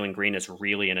 Now, Jalen Green is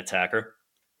really an attacker.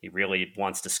 He really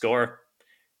wants to score,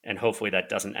 and hopefully that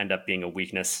doesn't end up being a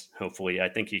weakness. Hopefully, I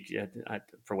think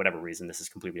for whatever reason, this is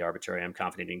completely arbitrary. I'm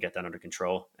confident he can get that under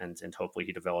control, and hopefully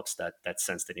he develops that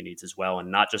sense that he needs as well.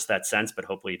 And not just that sense, but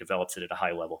hopefully he develops it at a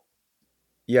high level.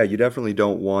 Yeah, you definitely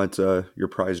don't want your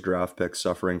prize draft pick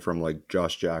suffering from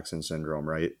Josh Jackson syndrome,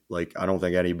 right? I don't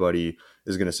think anybody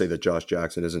is going to say that Josh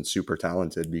Jackson isn't super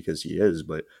talented, because he is.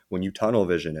 But when you tunnel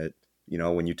vision it,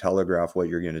 when you telegraph what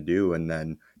you're going to do, and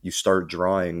then you start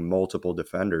drawing multiple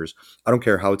defenders, I don't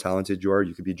care how talented you are.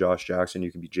 You could be Josh Jackson,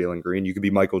 you could be Jalen Green, you could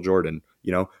be Michael Jordan.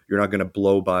 You're not going to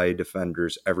blow by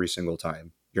defenders every single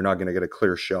time. You're not going to get a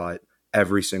clear shot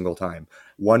every single time,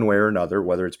 one way or another,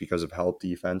 whether it's because of help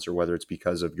defense or whether it's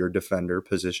because of your defender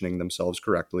positioning themselves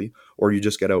correctly, or you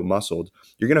just get out muscled.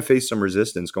 You're going to face some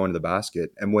resistance going to the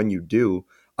basket. And when you do,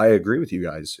 I agree with you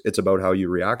guys. It's about how you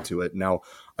react to it. Now,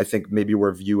 I think maybe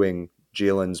we're viewing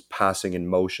Jalen's passing in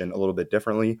motion a little bit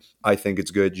differently. I think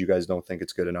it's good. You guys don't think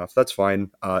it's good enough. That's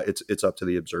fine. It's up to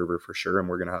the observer for sure. And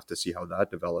we're going to have to see how that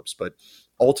develops. But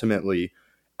ultimately,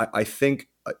 I think,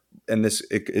 and this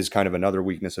is kind of another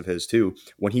weakness of his too,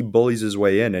 when he bullies his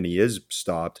way in and he is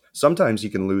stopped, sometimes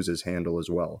he can lose his handle as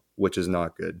well, which is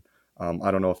not good. I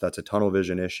don't know if that's a tunnel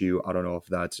vision issue. I don't know if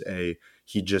that's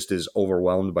he just is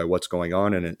overwhelmed by what's going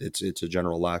on, and it's a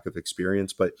general lack of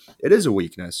experience, but it is a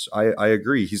weakness. I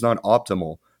agree. He's not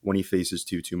optimal when he faces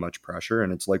too much pressure.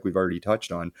 And it's like we've already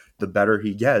touched on, the better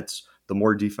he gets, the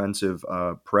more defensive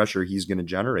pressure he's going to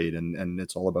generate. And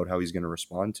it's all about how he's going to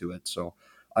respond to it. So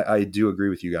I do agree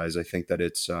with you guys. I think that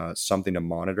it's something to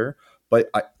monitor.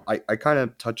 But I kind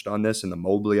of touched on this in the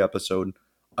Mobley episode.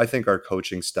 I think our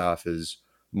coaching staff is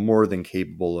more than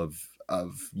capable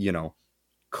of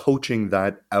coaching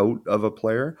that out of a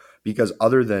player, because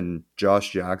other than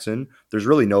Josh Jackson, there's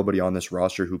really nobody on this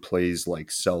roster who plays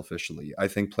selfishly. I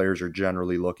think players are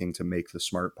generally looking to make the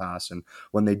smart pass, and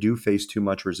when they do face too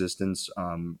much resistance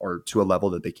or to a level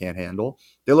that they can't handle,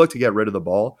 they look to get rid of the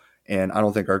ball. And I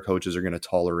don't think our coaches are going to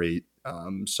tolerate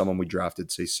someone we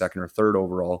drafted, say, second or third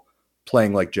overall,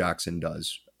 playing like Jackson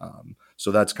does.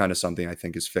 So that's kind of something I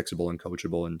think is fixable and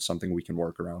coachable and something we can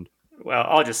work around. Well,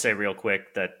 I'll just say real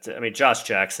quick that I mean Josh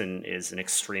Jackson is an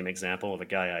extreme example of a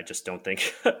guy I just don't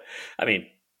think. I mean,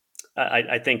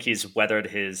 I think he's weathered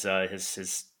his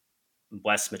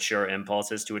less mature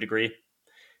impulses to a degree,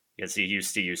 because he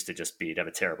used to just be to have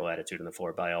a terrible attitude on the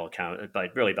floor by all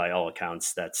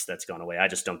accounts. That's gone away. I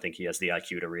just don't think he has the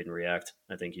IQ to read and react.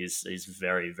 I think he's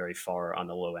very, very far on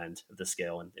the low end of the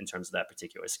scale in terms of that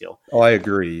particular skill. Oh, I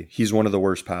agree. He's one of the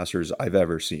worst passers I've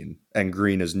ever seen. And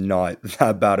Green is not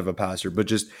that bad of a passer, but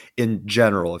just in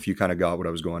general, if you kind of got what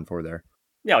I was going for there.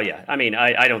 Yeah, yeah. I mean,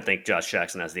 I don't think Josh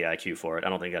Jackson has the IQ for it. I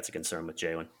don't think that's a concern with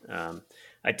Jalen.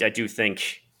 I do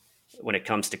think when it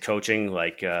comes to coaching,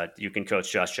 like you can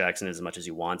coach Josh Jackson as much as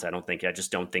you want. I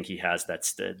just don't think he has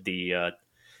the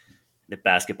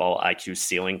basketball IQ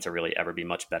ceiling to really ever be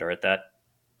much better at that.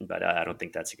 But I don't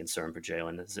think that's a concern for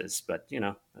Jalen. But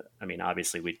I mean,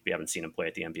 obviously we haven't seen him play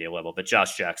at the NBA level. But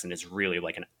Josh Jackson is really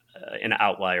like an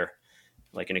outlier,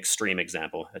 like an extreme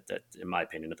example, in my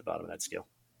opinion, at the bottom of that scale.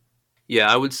 Yeah,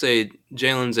 I would say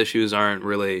Jalen's issues aren't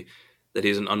really that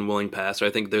he's an unwilling passer. I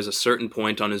think there's a certain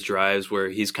point on his drives where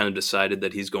he's kind of decided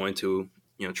that he's going to,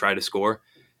 try to score,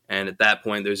 and at that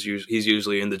point, he's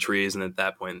usually in the trees, and at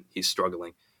that point, he's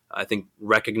struggling. I think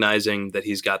recognizing that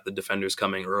he's got the defenders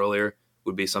coming earlier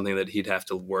would be something that he'd have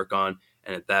to work on,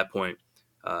 and at that point,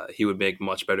 he would make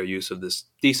much better use of this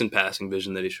decent passing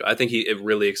vision that he showed. I think it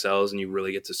really excels, and you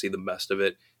really get to see the best of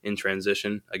it in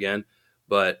transition again,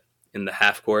 but in the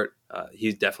half court,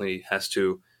 he definitely has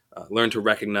to learn to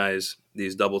recognize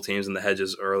these double teams and the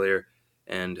hedges earlier,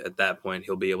 and at that point,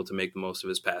 he'll be able to make the most of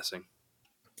his passing.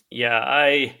 Yeah,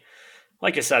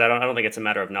 like I said, I don't think it's a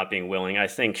matter of not being willing. I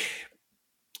think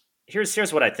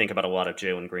here's what I think about a lot of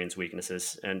Jalen Green's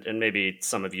weaknesses, and maybe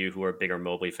some of you who are bigger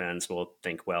Mobley fans will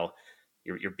think, well,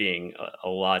 you're being a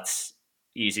lot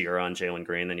easier on Jalen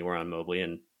Green than you were on Mobley,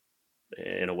 and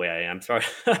in a way, I am. Sorry,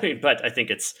 but I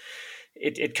think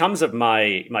it comes of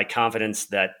my confidence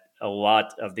that a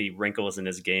lot of the wrinkles in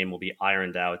his game will be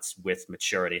ironed out with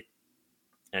maturity.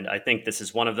 And I think this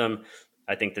is one of them.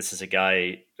 I think this is a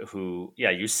guy who,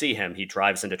 you see him, he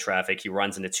drives into traffic, he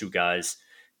runs into two guys,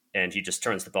 and he just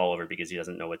turns the ball over because he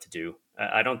doesn't know what to do.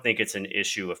 I don't think it's an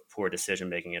issue of poor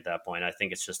decision-making at that point. I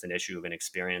think it's just an issue of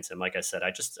inexperience. And like I said,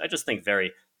 I just think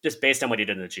just based on what he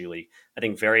did in the G League, I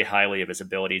think very highly of his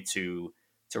ability to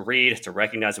read, to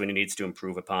recognize when he needs to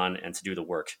improve upon, and to do the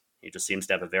work. He just seems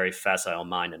to have a very facile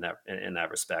mind in that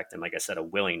respect, and like I said, a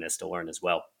willingness to learn as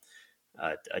well.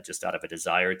 Just out of a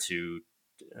desire to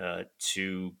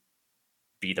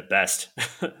be the best,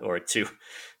 or to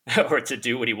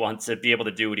do what he wants, to be able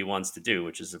to do what he wants to do,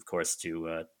 which is of course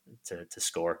to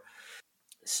score.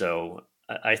 So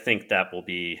I think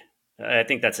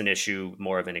that's an issue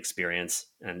more of an experience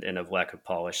and of lack of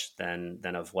polish than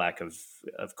of lack of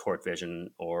court vision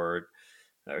or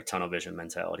tunnel vision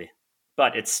mentality.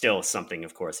 But it's still something,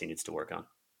 of course, he needs to work on.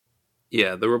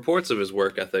 Yeah, the reports of his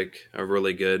work ethic are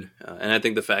really good. And I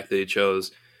think the fact that he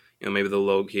chose, maybe the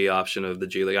low-key option of the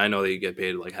G League. I know that you get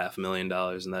paid like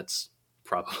 $500,000, and that's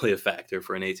probably a factor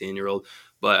for an 18-year-old.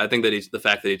 But I think that the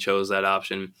fact that he chose that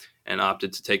option and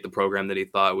opted to take the program that he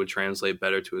thought would translate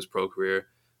better to his pro career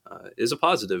is a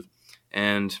positive.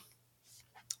 And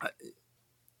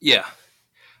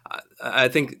I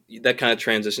think that kind of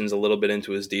transitions a little bit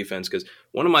into his defense, because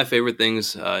one of my favorite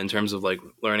things in terms of like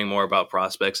learning more about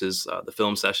prospects is the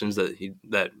film sessions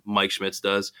that Mike Schmitz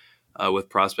does with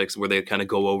prospects, where they kind of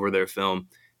go over their film.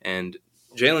 And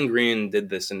Jalen Green did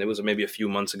this, and it was maybe a few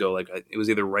months ago. Like it was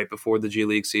either right before the G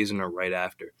League season or right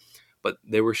after. But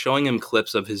they were showing him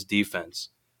clips of his defense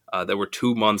that were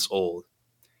 2 months old.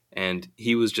 And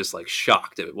he was just like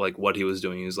shocked at like what he was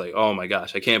doing. He was like, "Oh my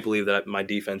gosh, I can't believe that my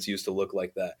defense used to look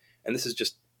like that." And this is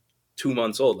just 2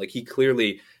 months old. Like he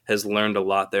clearly has learned a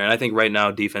lot there. And I think right now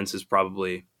defense is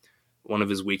probably one of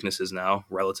his weaknesses now,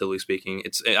 relatively speaking.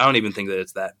 I don't even think that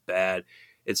it's that bad.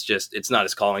 It's just, it's not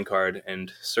his calling card. And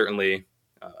certainly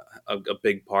a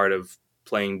big part of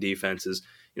playing defense is,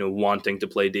 wanting to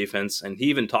play defense. And he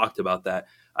even talked about that.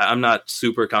 I'm not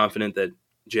super confident that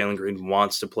Jalen Green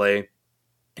wants to play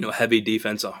heavy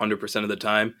defense 100% of the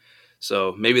time.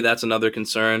 So maybe that's another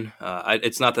concern.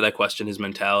 It's not that I question his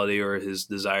mentality or his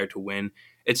desire to win.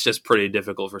 It's just pretty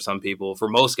difficult for some people, for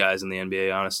most guys in the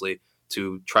NBA, honestly,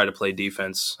 to try to play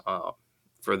defense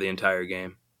for the entire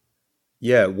game.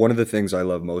 Yeah, one of the things I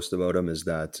love most about him is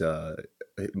that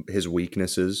his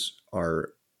weaknesses are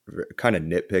kind of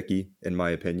nitpicky, in my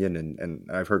opinion, and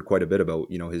I've heard quite a bit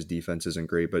about his defense isn't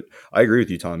great, but I agree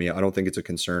with you, Tommy. I don't think it's a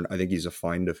concern. I think he's a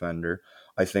fine defender.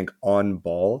 I think on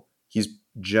ball he's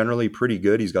generally pretty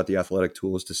good. He's got the athletic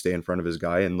tools to stay in front of his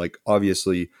guy. And like,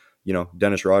 obviously,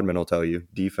 Dennis Rodman will tell you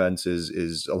defense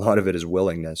is a lot of it is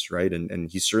willingness, right? And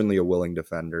he's certainly a willing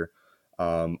defender.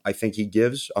 I think he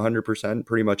gives 100%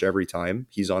 pretty much every time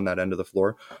he's on that end of the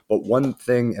floor. But one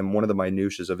thing and one of the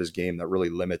minutiae of his game that really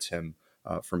limits him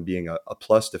from being a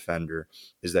plus defender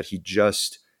is that he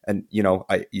just, and you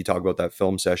talk about that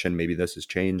film session, maybe this has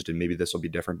changed and maybe this will be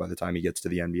different by the time he gets to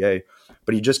the NBA,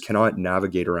 but he just cannot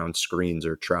navigate around screens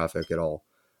or traffic at all.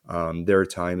 There are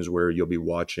times where you'll be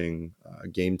watching a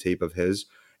game tape of his,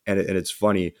 and it's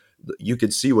funny. You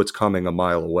could see what's coming a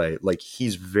mile away. Like,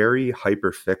 he's very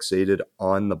hyper fixated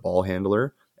on the ball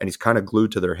handler, and he's kind of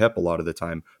glued to their hip a lot of the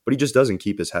time, but he just doesn't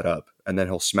keep his head up. And then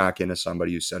he'll smack into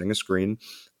somebody who's setting a screen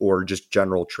or just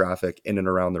general traffic in and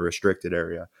around the restricted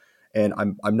area. And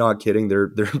I'm not kidding.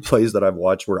 There are plays that I've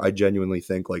watched where I genuinely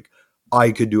think like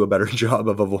I could do a better job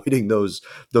of avoiding those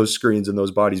screens and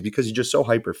those bodies, because he's just so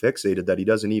hyper fixated that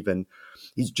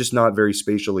he's just not very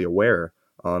spatially aware.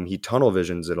 He tunnel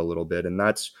visions it a little bit,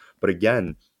 but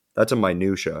again, that's a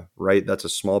minutia, right? That's a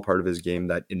small part of his game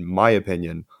that, in my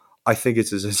opinion, I think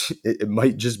it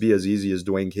might just be as easy as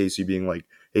Dwayne Casey being like,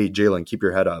 "Hey, Jalen, keep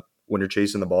your head up when you're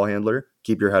chasing the ball handler.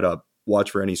 Keep your head up. Watch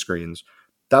for any screens."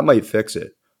 That might fix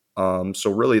it.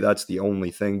 So really, that's the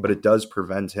only thing, but it does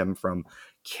prevent him from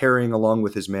carrying along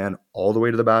with his man all the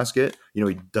way to the basket. He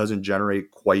doesn't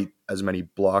generate quite as many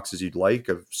blocks as you'd like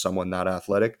of someone that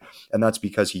athletic. And that's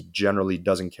because he generally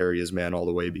doesn't carry his man all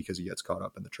the way because he gets caught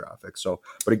up in the traffic. So,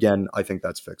 but again, I think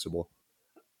that's fixable.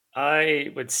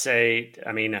 I would say,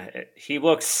 he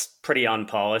looks pretty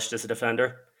unpolished as a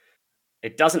defender.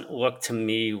 It doesn't look to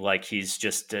me like he's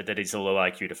just that he's a low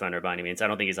IQ defender by any means. I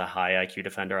don't think he's a high IQ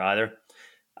defender either.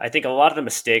 I think a lot of the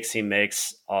mistakes he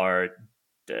makes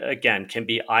can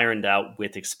be ironed out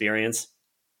with experience.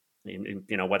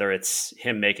 Whether it's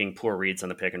him making poor reads on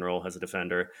the pick and roll as a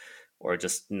defender, or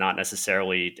just not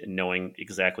necessarily knowing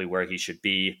exactly where he should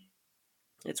be.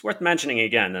 It's worth mentioning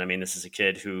again that, this is a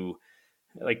kid who,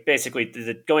 like, basically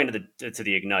going to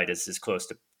the Ignite is as close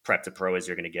to prep to pro as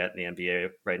you're going to get in the NBA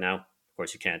right now. Of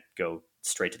course, you can't go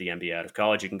straight to the NBA out of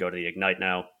college. You can go to the Ignite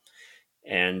now.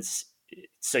 And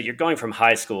so you're going from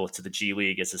high school to the G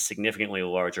League is a significantly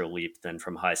larger leap than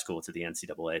from high school to the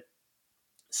NCAA.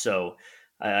 So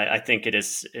I think it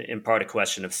is in part a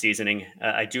question of seasoning.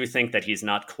 I do think that he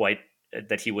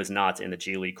was not in the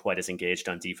G League quite as engaged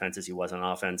on defense as he was on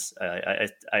offense. I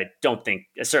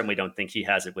certainly don't think he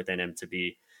has it within him to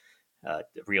be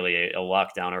really a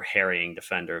lockdown or harrying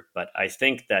defender. But I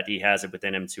think that he has it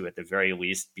within him to, at the very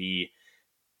least, be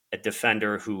a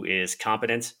defender who is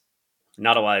competent,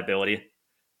 not a liability,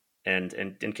 and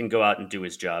can go out and do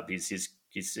his job. He's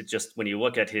just, when you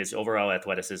look at his overall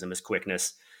athleticism, his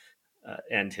quickness,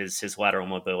 and his lateral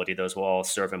mobility, those will all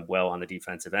serve him well on the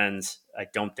defensive ends. I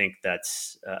don't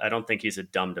think he's a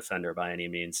dumb defender by any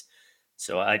means.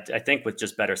 So I think with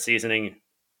just better seasoning,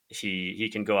 he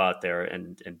can go out there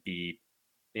and be,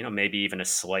 maybe even a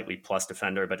slightly plus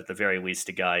defender, but at the very least,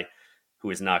 a guy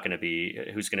who's going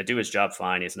to do his job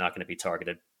fine. He's not going to be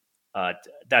targeted.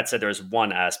 That said, there's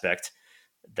one aspect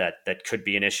that could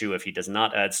be an issue. If he does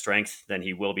not add strength, then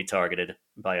he will be targeted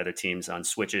by other teams on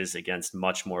switches against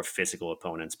much more physical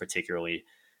opponents, particularly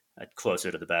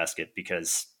closer to the basket,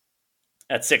 because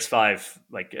at 6'5",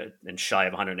 and shy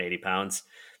of 180 pounds,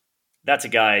 that's a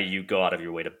guy you go out of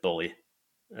your way to bully,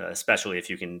 especially if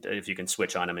you can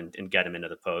switch on him and get him into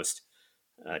the post.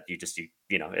 At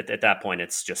that point,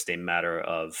 it's just a matter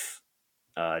of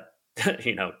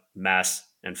mass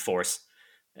and force,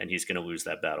 and he's going to lose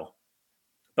that battle.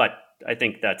 But I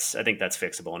think that's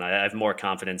fixable, and I have more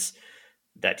confidence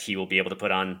that he will be able to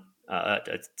put on a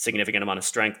significant amount of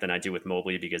strength than I do with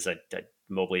Mobley, because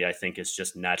Mobley, I think, is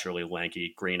just naturally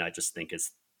lanky. Green, I just think,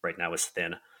 is right now is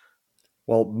thin.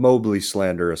 Well, Mobley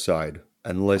slander aside,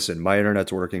 and listen, my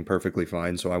internet's working perfectly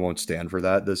fine, so I won't stand for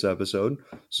that this episode.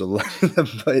 So,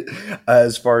 but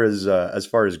as far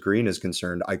as Green is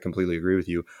concerned, I completely agree with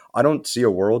you. I don't see a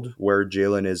world where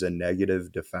Jalen is a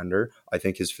negative defender. I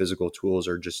think his physical tools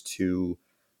are just too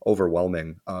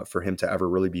overwhelming for him to ever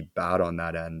really be bad on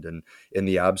that end. And in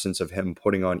the absence of him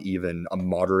putting on even a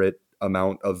moderate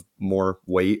amount of more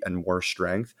weight and more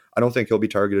strength, I don't think he'll be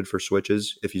targeted for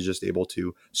switches if he's just able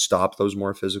to stop those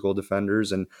more physical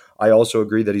defenders. And I also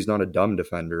agree that he's not a dumb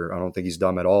defender. I don't think he's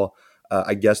dumb at all.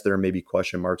 I guess there may be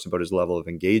question marks about his level of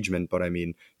engagement, but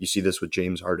you see this with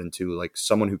James Harden too, like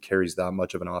someone who carries that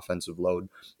much of an offensive load.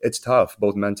 It's tough,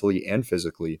 both mentally and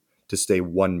physically, to stay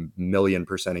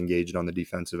 1,000,000% engaged on the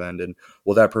defensive end. And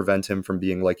will that prevent him from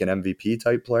being like an MVP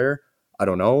type player? I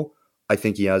don't know. I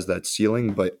think he has that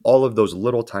ceiling, but all of those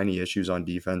little tiny issues on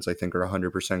defense, I think, are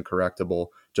 100% correctable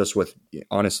just with,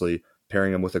 honestly,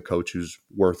 pairing him with a coach who's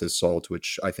worth his salt,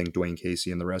 which I think Dwayne Casey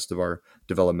and the rest of our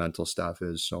developmental staff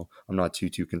is. So I'm not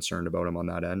too concerned about him on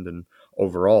that end. And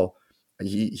overall,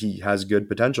 he has good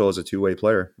potential as a two-way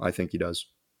player. I think he does.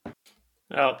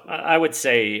 Well, I would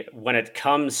say when it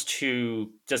comes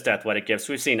to just athletic gifts,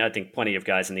 we've seen, I think, plenty of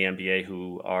guys in the NBA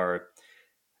who are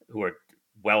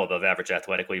well above average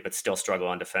athletically, but still struggle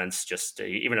on defense. Just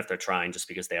even if they're trying, just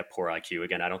because they have poor IQ.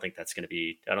 Again, I don't think that's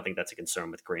a concern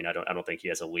with Green. I don't think he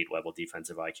has elite level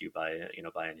defensive IQ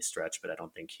by any stretch, but I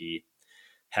don't think he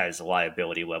has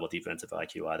liability level defensive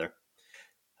IQ either.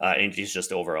 And he's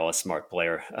just overall a smart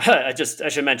player. I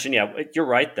should mention, yeah, you're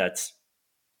right that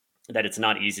it's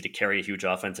not easy to carry a huge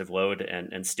offensive load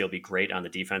and still be great on the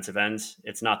defensive end.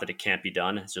 It's not that it can't be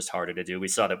done. It's just harder to do. We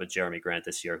saw that with Jeremy Grant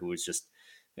this year, who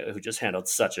just handled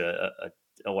such a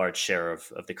large share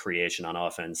of the creation on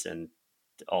offense and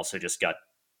also just got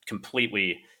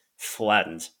completely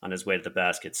flattened on his way to the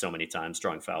basket so many times,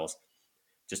 drawing fouls,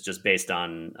 just based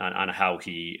on how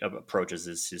he approaches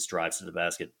his drives to the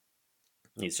basket.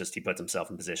 He puts himself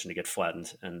in position to get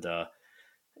flattened, and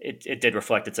it did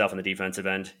reflect itself on the defensive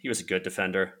end. He was a good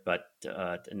defender, but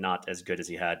not as good as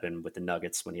he had been with the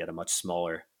Nuggets when he had a much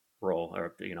smaller role,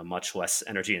 or much less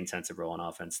energy intensive role on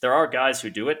offense. There are guys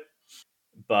who do it,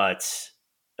 but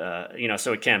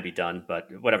so it can be done. But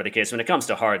whatever the case, when it comes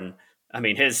to Harden, I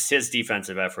mean, his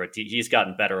defensive effort, he's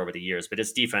gotten better over the years, but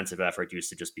his defensive effort used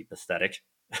to just be pathetic,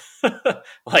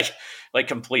 like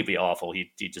completely awful.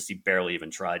 He barely even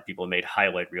tried. People made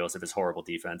highlight reels of his horrible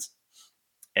defense,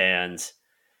 and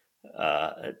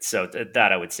so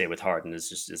that I would say with Harden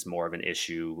is more of an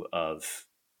issue of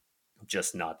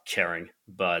just not caring.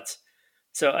 But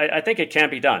so I think it can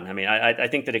be done. I mean, I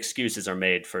think that excuses are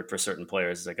made for certain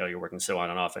players. It's like, oh, you're working so hard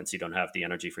on offense, you don't have the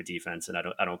energy for defense, and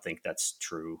I don't think that's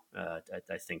true.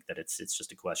 I think that it's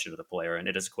just a question of the player, and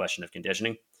it is a question of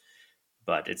conditioning,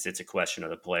 but it's a question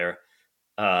of the player.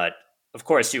 Of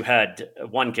course, you had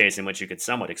one case in which you could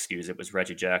somewhat excuse it was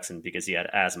Reggie Jackson because he had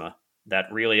asthma. That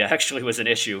really actually was an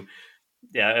issue.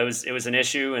 Yeah, it was an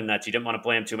issue, and that you didn't want to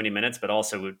play him too many minutes, but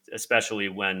also especially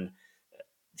when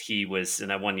he was in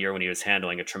that one year when he was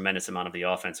handling a tremendous amount of the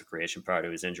offensive creation prior to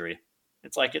his injury.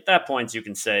 It's like at that point you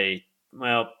can say,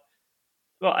 well,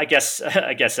 I guess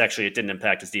actually it didn't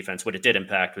impact his defense. What it did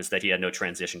impact was that he had no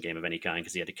transition game of any kind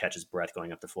because he had to catch his breath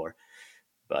going up the floor.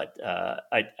 But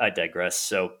I digress.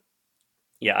 So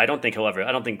yeah, I don't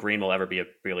think Green will ever be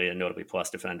really a notably plus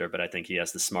defender, but I think he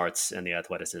has the smarts and the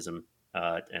athleticism,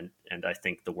 and I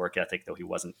think the work ethic, though he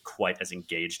wasn't quite as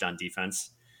engaged on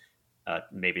defense.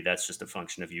 Maybe that's just a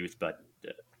function of youth, but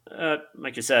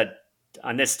like you said,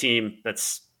 on this team,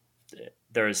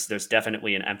 there's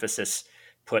definitely an emphasis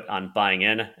put on buying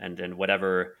in and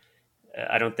whatever.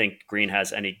 I don't think Green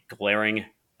has any glaring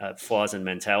flaws in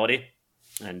mentality,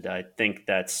 and I think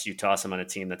that's you toss him on a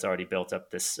team that's already built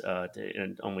up this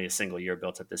in only a single year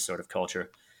built up this sort of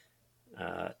culture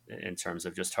in terms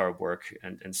of just hard work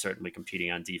and certainly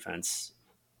competing on defense.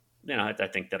 I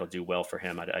think that'll do well for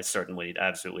him. I certainly,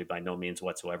 absolutely, by no means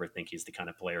whatsoever think he's the kind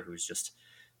of player who's just,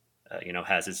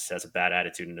 has a bad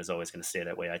attitude and is always going to stay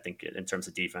that way. I think in terms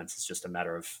of defense, it's just a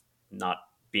matter of not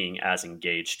being as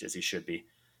engaged as he should be.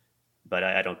 But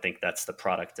I don't think that's the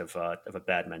product of a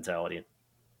bad mentality.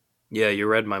 Yeah, you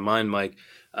read my mind, Mike.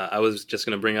 I was just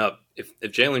going to bring up if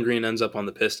Jalen Green ends up on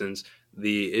the Pistons,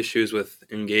 the issues with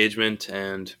engagement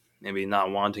and maybe not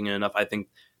wanting it enough, I think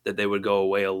that they would go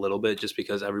away a little bit just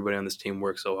because everybody on this team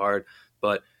works so hard.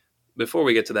 But before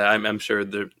we get to that, I'm sure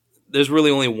there's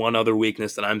really only one other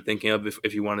weakness that I'm thinking of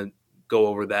if you want to go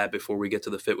over that before we get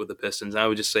to the fit with the Pistons. I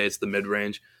would just say it's the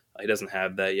mid-range. He doesn't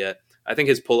have that yet. I think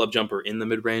his pull-up jumper in the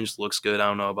mid-range looks good. I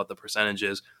don't know about the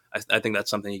percentages. I think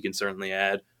that's something he can certainly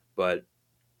add, but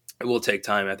it will take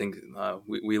time. I think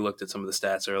we looked at some of the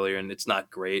stats earlier, and it's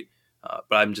not great,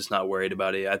 but I'm just not worried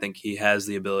about it. I think he has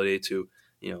the ability to,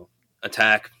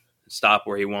 attack, stop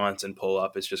where he wants, and pull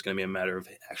up. It's just going to be a matter of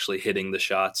actually hitting the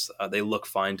shots. They look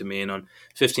fine to me, and on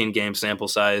 15-game sample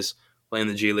size, playing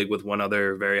the G League with one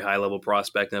other very high-level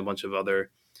prospect and a bunch of other,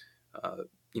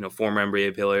 former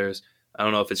NBA players. I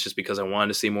don't know if it's just because I wanted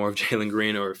to see more of Jalen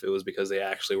Green or if it was because they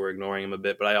actually were ignoring him a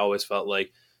bit, but I always felt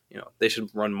like, they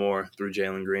should run more through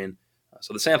Jalen Green.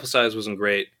 So the sample size wasn't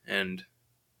great, and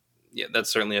yeah,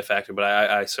 that's certainly a factor, but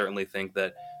I certainly think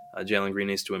that Jalen Green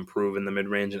needs to improve in the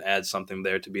mid-range and add something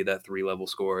there to be that 3-level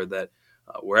scorer that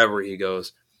wherever he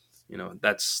goes,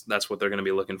 that's what they're going to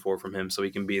be looking for from him, so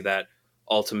he can be that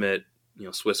ultimate,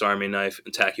 Swiss Army knife,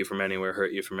 attack you from anywhere,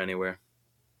 hurt you from anywhere.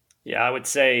 Yeah, I would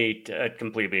say I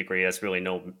completely agree. There's really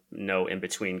no in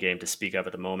between game to speak of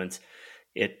at the moment.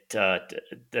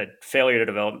 The failure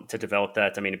to develop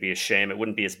that. I mean, it'd be a shame. It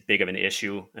wouldn't be as big of an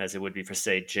issue as it would be for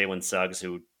say Jalen Suggs,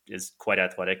 who is quite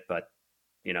athletic, but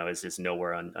is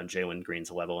nowhere on Jalen Green's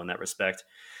level in that respect.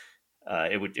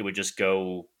 It would just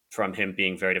go from him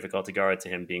being very difficult to guard to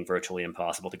him being virtually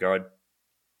impossible to guard.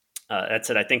 That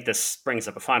said, I think this brings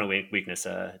up a final weakness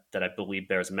that I believe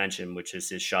bears mention, which is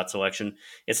his shot selection.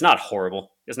 It's not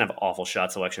horrible; he doesn't have awful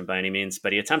shot selection by any means,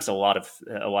 but he attempts a lot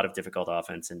of difficult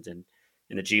offense, and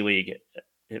in the G League,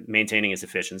 maintaining his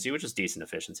efficiency, which is decent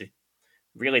efficiency,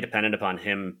 really dependent upon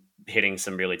him hitting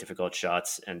some really difficult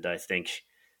shots. And I think,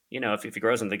 if he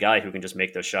grows into the guy who can just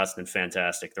make those shots, then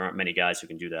fantastic. There aren't many guys who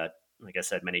can do that. Like I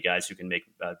said, many guys who can make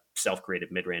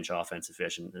self-created mid-range offense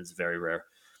efficient is very rare.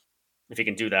 If he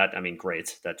can do that, I mean,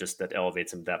 great. That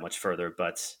elevates him that much further.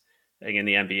 But in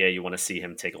the NBA, you want to see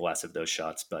him take less of those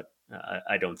shots. But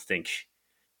I don't think.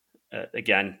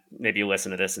 Again, maybe you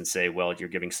listen to this and say, "Well, you're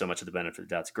giving so much of the benefit of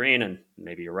the doubt to Green," and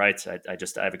maybe you're right. I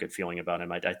have a good feeling about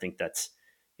him. I think that's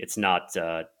it's not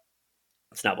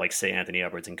it's not like say Anthony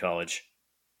Edwards in college,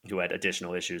 who had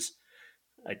additional issues.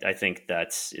 I think that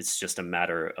it's just a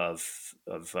matter of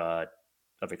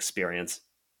experience,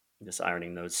 just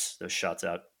ironing those shots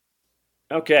out.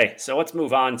 Okay, so let's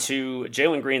move on to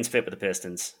Jalen Green's fit with the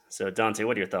Pistons. So Dante,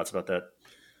 what are your thoughts about that?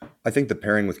 I think the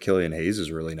pairing with Killian Hayes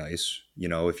is really nice.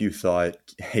 If you thought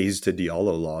Hayes to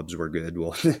Diallo lobs were good,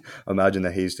 well, imagine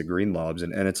the Hayes to Green lobs.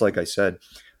 And it's like I said,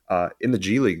 in the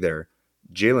G League there,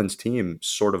 Jalen's team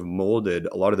sort of molded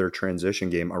a lot of their transition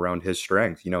game around his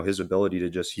strength. His ability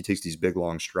to he takes these big,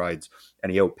 long strides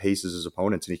and he outpaces his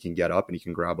opponents and he can get up and he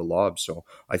can grab a lob. So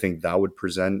I think that would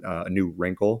present a new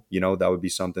wrinkle. That would be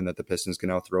something that the Pistons can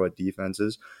now throw at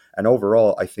defenses. And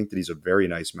overall, I think that he's a very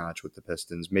nice match with the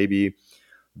Pistons. Maybe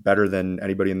better than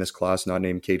anybody in this class, not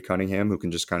named Cade Cunningham, who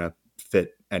can just kind of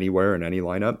fit anywhere in any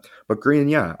lineup. But Green,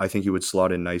 yeah, I think he would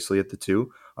slot in nicely at the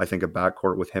two. I think a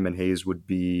backcourt with him and Hayes would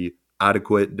be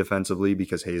adequate defensively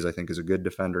because Hayes, I think, is a good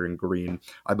defender. And Green,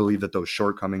 I believe that those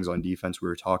shortcomings on defense we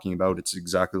were talking about, it's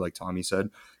exactly like Tommy said,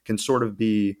 can sort of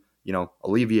be,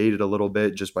 alleviated a little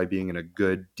bit just by being in a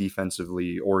good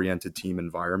defensively oriented team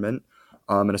environment.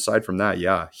 And aside from that,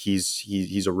 yeah,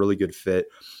 he's a really good fit,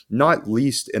 not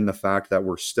least in the fact that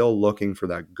we're still looking for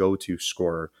that go-to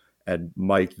scorer. And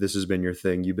Mike, this has been your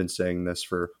thing. You've been saying this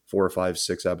for 4 or 5,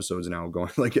 6 episodes now,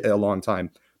 going like a long time,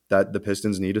 that the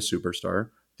Pistons need a superstar.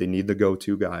 They need the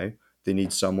go-to guy. They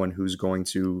need someone who's going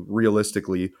to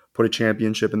realistically put a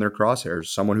championship in their crosshairs,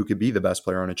 someone who could be the best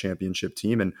player on a championship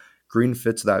team. And Green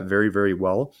fits that very, very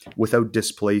well without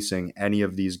displacing any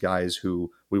of these guys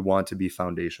who we want to be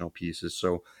foundational pieces.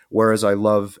 So whereas I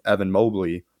love Evan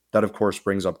Mobley, that of course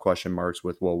brings up question marks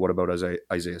with, well, what about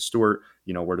Isaiah Stewart?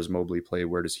 Where does Mobley play?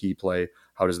 Where does he play?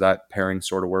 How does that pairing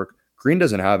sort of work? Green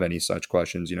doesn't have any such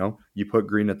questions. You put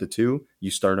Green at the two, you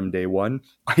start him day one.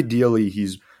 Ideally,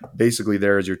 he's basically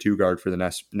there as your two guard for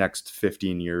the next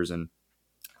 15 years. And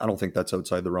I don't think that's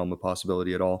outside the realm of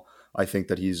possibility at all. I think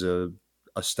that he's a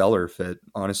stellar fit,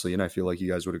 honestly, and I feel like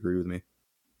you guys would agree with me.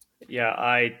 Yeah,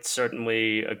 I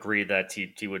certainly agree that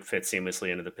he would fit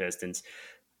seamlessly into the Pistons.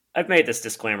 I've made this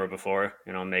disclaimer before,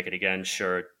 and I'll make it again.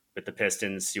 Sure, with the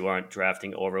Pistons, you aren't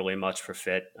drafting overly much for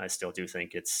fit. I still do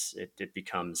think it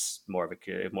becomes more of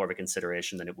a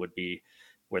consideration than it would be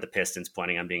where the Pistons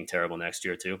planning on being terrible next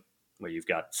year too, where you've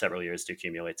got several years to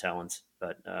accumulate talent.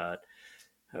 But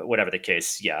whatever the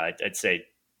case, yeah, I'd say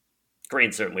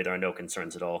Green, certainly there are no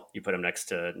concerns at all. You put him next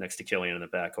to Killian in the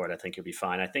backcourt, I think he'll be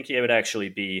fine. I think he would actually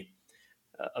be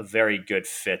a very good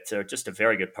fit, or just a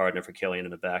very good partner for Killian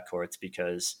in the backcourt,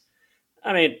 because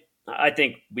I mean, I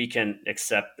think we can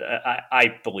accept.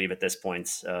 I believe at this point,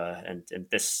 and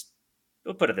this,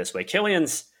 we'll put it this way: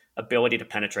 Killian's ability to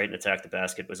penetrate and attack the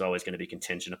basket was always going to be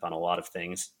contingent upon a lot of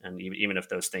things, and even if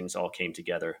those things all came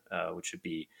together, which would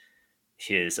be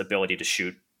his ability to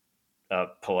shoot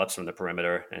pull-ups from the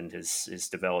perimeter and his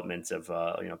development of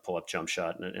pull-up jump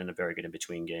shot and a very good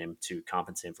in-between game to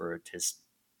compensate for his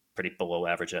pretty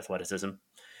below-average athleticism,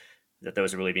 that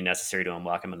those would really be necessary to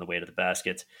unlock him on the way to the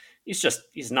basket.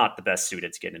 He's not the best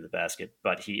suited to get into the basket,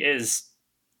 but he is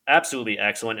absolutely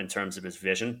excellent in terms of his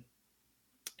vision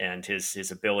and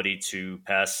his ability to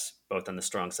pass both on the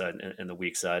strong side and the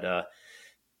weak side. Well,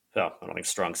 I don't think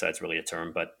strong side's really a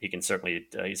term, but he's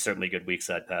certainly a good weak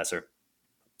side passer,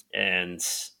 and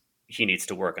he needs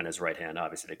to work on his right hand.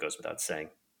 Obviously, that goes without saying,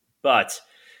 but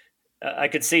I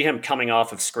could see him coming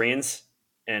off of screens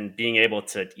and being able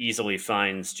to easily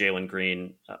find Jalen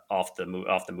Green off the move.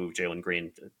 Jalen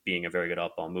Green being a very good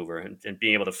off ball mover, and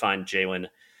being able to find Jalen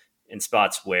in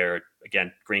spots where,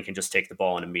 again, Green can just take the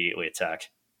ball and immediately attack.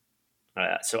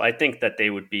 So I think that they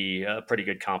would be a pretty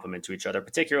good complement to each other,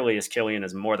 particularly as Killian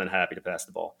is more than happy to pass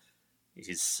the ball.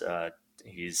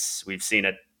 We've seen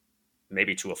it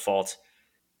maybe to a fault.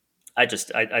 I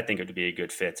think it would be a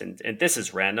good fit. And this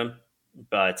is random,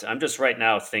 but I'm just right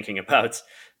now thinking about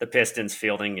the Pistons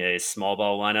fielding a small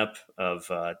ball lineup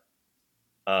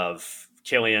of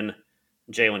Killian,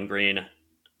 Jalen Green,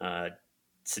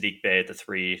 Sadiq Bey at the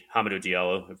 3, Hamidou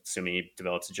Diallo, assuming he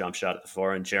develops a jump shot at the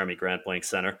 4, and Jeremy Grant playing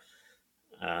center.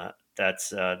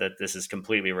 That this is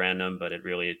completely random, but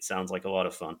it sounds like a lot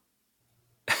of fun.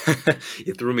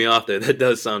 You threw me off there. That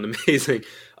does sound amazing.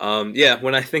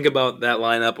 When I think about that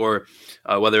lineup, or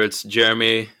whether it's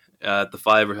Jeremy at the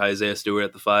 5 or Isaiah Stewart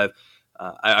at the 5,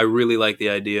 I really like the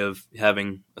idea of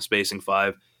having a spacing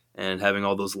 5 and having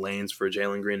all those lanes for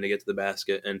Jalen Green to get to the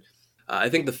basket. And I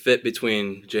think the fit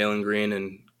between Jalen Green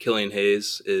and Killian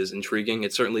Hayes is intriguing.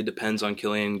 It certainly depends on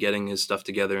Killian getting his stuff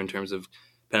together in terms of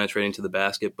penetrating to the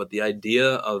basket, but the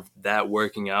idea of that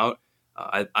working out,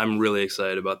 I'm really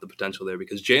excited about the potential there,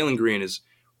 because Jalen Green is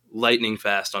lightning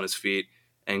fast on his feet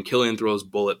and Killian throws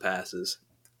bullet passes.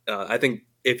 I think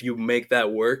if you make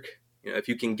that work, if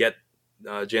you can get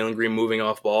Jalen Green moving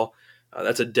off ball,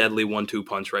 that's a deadly 1-2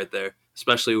 punch right there,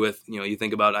 especially with, you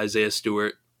think about Isaiah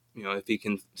Stewart, if he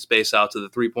can space out to the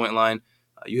 3-point line,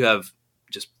 you have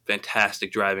just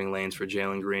fantastic driving lanes for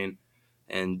Jalen Green.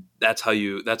 And that's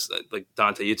like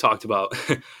Dante, you talked about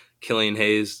Killian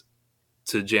Hayes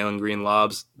to Jalen Green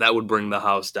lobs. That would bring the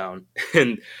house down.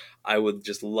 And I would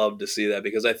just love to see that,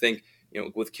 because I think,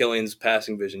 with Killian's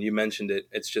passing vision, you mentioned it,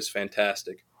 it's just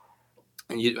fantastic.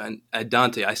 And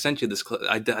Dante, I sent you this clip.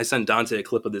 I sent Dante a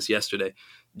clip of this yesterday.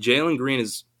 Jalen Green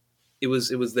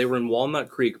they were in Walnut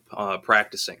Creek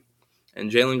practicing,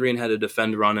 and Jalen Green had a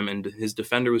defender on him, and his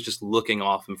defender was just looking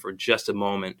off him for just a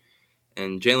moment.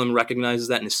 And Jalen recognizes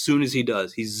that, and as soon as he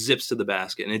does, he zips to the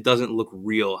basket, and it doesn't look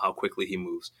real how quickly he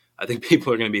moves. I think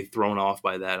people are going to be thrown off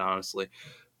by that, honestly.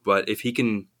 But if he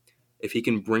can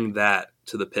bring that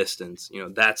to the Pistons,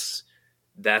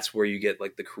 that's where you get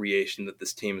like the creation that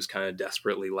this team is kind of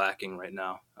desperately lacking right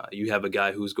now. You have a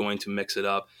guy who's going to mix it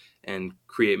up and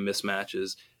create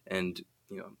mismatches, and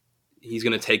he's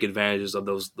going to take advantages of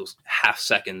those half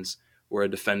seconds where a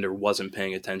defender wasn't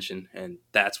paying attention, and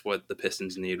that's what the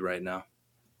Pistons need right now.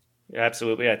 Yeah,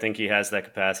 absolutely. I think he has that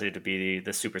capacity to be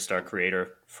the superstar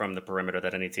creator from the perimeter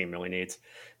that any team really needs.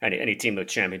 Any team with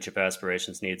championship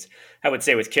aspirations needs. I would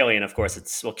say with Killian, of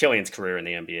course, Killian's career in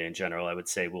the NBA in general, I would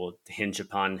say, will hinge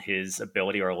upon his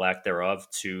ability or lack thereof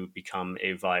to become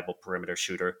a viable perimeter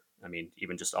shooter. I mean,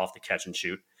 even just off the catch and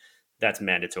shoot, that's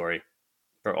mandatory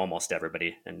for almost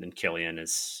everybody. And then Killian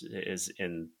is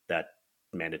in that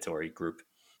mandatory group.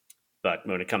 But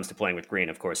when it comes to playing with Green,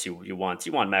 of course, you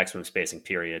want maximum spacing,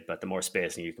 period. But the more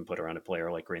spacing you can put around a player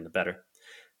like Green, the better.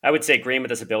 I would say Green, with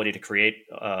his ability to create,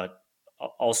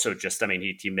 also just,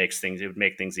 he makes things. It would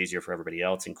make things easier for everybody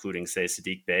else, including, say,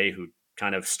 Sadiq Bey, who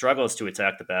kind of struggles to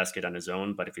attack the basket on his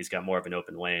own. But if he's got more of an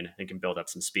open lane and can build up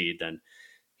some speed, then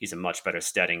he's a much better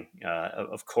steading.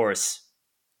 Of course,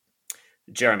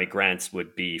 Jeremy Grant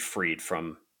would be freed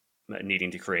from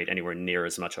needing to create anywhere near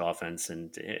as much offense,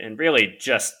 and really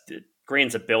just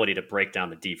Green's ability to break down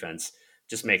the defense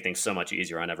just make things so much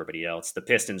easier on everybody else. The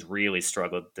Pistons really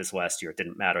struggled this last year. It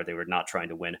didn't matter. They were not trying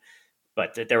to win,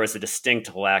 but there was a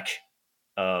distinct lack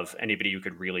of anybody who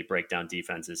could really break down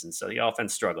defenses. And so the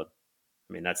offense struggled.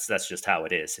 That's just how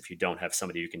it is. If you don't have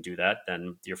somebody who can do that,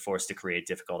 then you're forced to create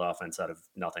difficult offense out of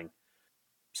nothing.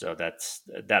 So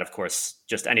that, of course,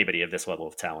 just anybody of this level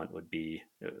of talent will be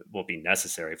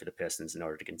necessary for the Pistons in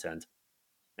order to contend.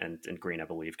 And Green, I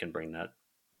believe, can bring that.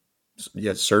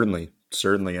 Yeah, certainly.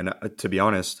 And to be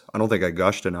honest, I don't think I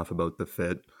gushed enough about the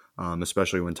fit,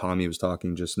 especially when Tommy was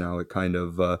talking just now. It kind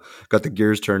of got the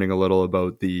gears turning a little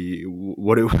about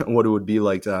what it would be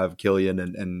like to have Killian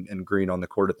and Green on the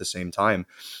court at the same time.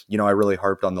 I really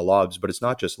harped on the lobs, but it's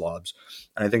not just lobs.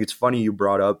 And I think it's funny you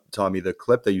brought up, Tommy, the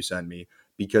clip that you sent me,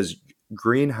 because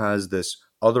Green has this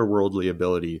otherworldly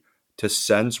ability to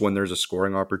sense when there's a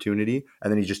scoring opportunity,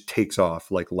 and then he just takes off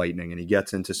like lightning, and he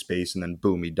gets into space, and then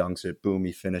boom, he dunks it, boom,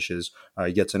 he finishes,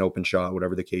 he gets an open shot,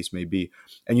 whatever the case may be.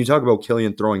 And you talk about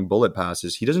Killian throwing bullet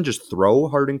passes. He doesn't just throw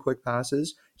hard and quick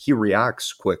passes, he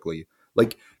reacts quickly.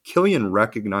 Like, Killian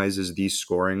recognizes these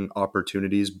scoring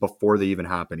opportunities before they even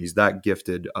happen. He's that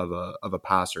gifted of a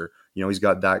passer. He's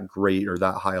got that great or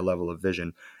that high a level of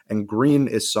vision. And Green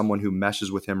is someone who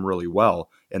meshes with him really well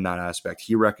in that aspect.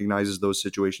 He recognizes those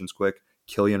situations quick.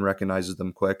 Killian recognizes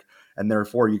them quick. And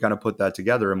therefore, you kind of put that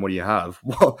together, and what do you have?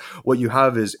 Well, what you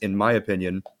have is, in my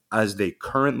opinion, as they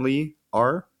currently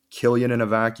are, Killian in a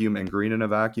vacuum and Green in a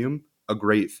vacuum, a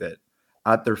great fit.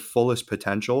 At their fullest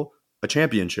potential, a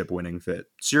championship winning fit.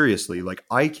 Seriously, like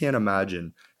I can't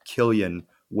imagine Killian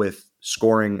with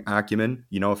scoring acumen.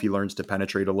 If he learns to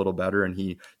penetrate a little better and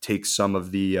he takes some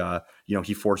of the,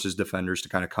 he forces defenders to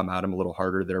kind of come at him a little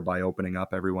harder, thereby opening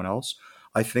up everyone else.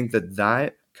 I think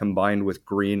that combined with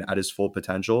Green at his full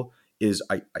potential is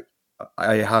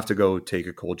I have to go take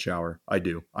a cold shower. I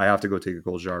do. I have to go take a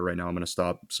cold shower right now. I'm going to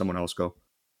stop. Someone else go.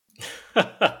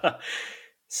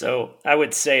 So I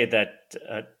would say that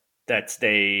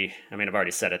they. I mean, I've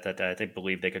already said it that they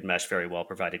believe they could mesh very well,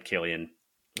 provided Killian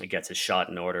gets his shot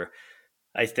in order.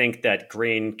 I think that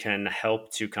Green can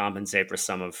help to compensate for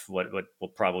some of what will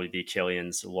probably be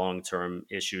Killian's long-term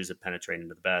issues of penetrating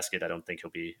into the basket. I don't think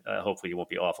he'll be. Hopefully, he won't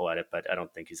be awful at it, but I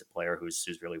don't think he's a player who's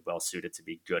really well suited to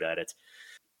be good at it.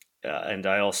 And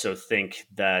I also think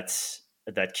that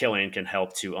Killian can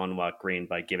help to unlock Green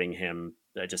by giving him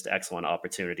just excellent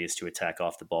opportunities to attack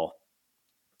off the ball.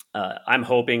 I'm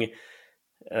hoping,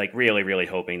 like really, really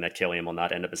hoping that Killian will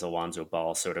not end up as Alonzo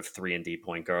Ball, sort of 3-and-D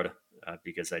point guard,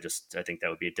 because I think that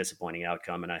would be a disappointing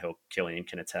outcome, and I hope Killian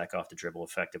can attack off the dribble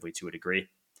effectively to a degree.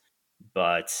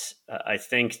 But I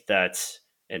think that,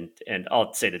 and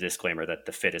I'll say the disclaimer that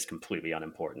the fit is completely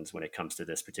unimportant when it comes to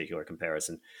this particular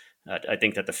comparison. I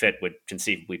think that the fit would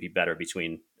conceivably be better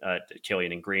between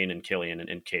Killian and Green and Killian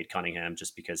and Cade Cunningham,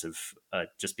 just because of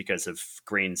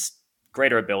Green's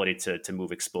greater ability to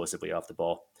move explosively off the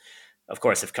ball. Of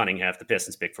course, if the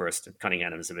Pistons pick first, and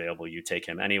Cunningham is available, you take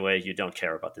him anyway. You don't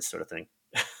care about this sort of thing.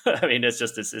 I mean,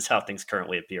 it's how things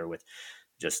currently appear with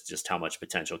just how much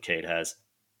potential Cade has.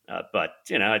 But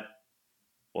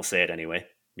we'll say it anyway.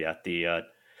 Yeah, I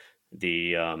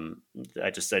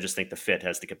just think the fit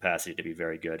has the capacity to be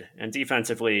very good, and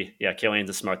defensively, yeah, Killian's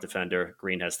a smart defender.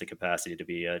 Green has the capacity to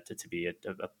be a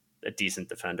decent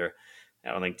defender.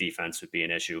 I don't think defense would be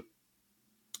an issue,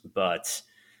 but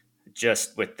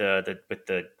just with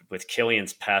with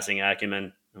Killian's passing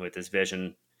acumen, with his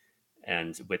vision,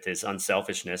 and with his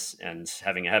unselfishness, and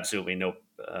having absolutely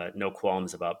no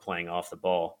qualms about playing off the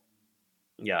ball.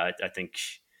 Yeah, I think.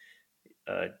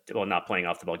 Not playing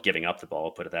off the ball, giving up the ball,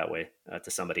 I'll put it that way, to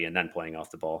somebody and then playing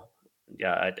off the ball.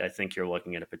 Yeah, I think you're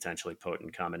looking at a potentially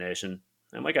potent combination.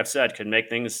 And like I've said, could make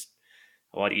things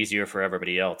a lot easier for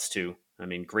everybody else too. I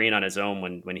mean, Green on his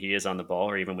own, when he is on the ball,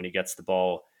 or even when he gets the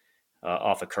ball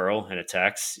off a curl and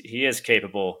attacks, he is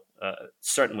capable,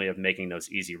 certainly, of making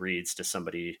those easy reads to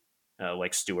somebody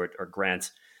like Stewart or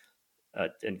Grant.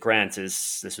 And Grant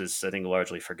this was, I think,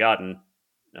 largely forgotten.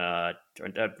 Or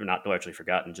not largely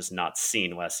forgotten, just not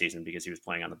seen last season because he was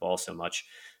playing on the ball so much.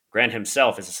 Grant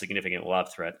himself is a significant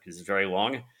lob threat because he's very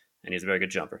long and he's a very good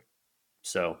jumper.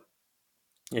 So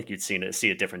I think you'd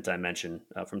see a different dimension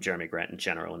from Jeremy Grant in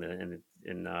general in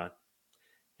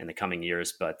the coming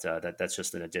years. But that's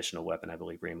just an additional weapon I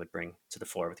believe Green would bring to the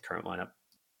floor with the current lineup.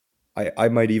 I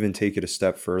might even take it a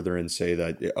step further and say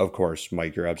that, of course,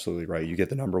 Mike, you're absolutely right. You get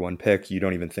the number one pick. You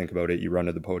don't even think about it. You run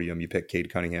to the podium. You pick Cade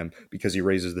Cunningham because he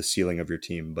raises the ceiling of your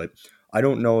team. But I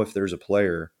don't know if there's a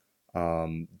player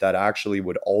that actually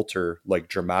would alter, like,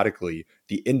 dramatically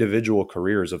the individual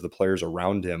careers of the players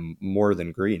around him more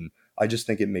than Green. I just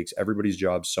think it makes everybody's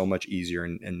job so much easier.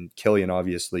 And Killian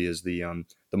obviously is the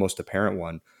most apparent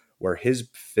one, where his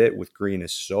fit with Green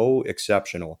is so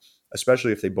exceptional,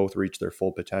 especially if they both reach their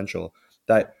full potential,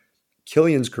 that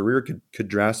Killian's career could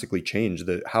drastically change.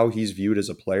 How he's viewed as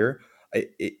a player,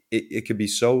 it could be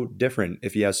so different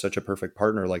if he has such a perfect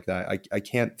partner like that. I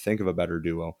can't think of a better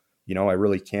duo. I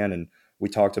really can. And we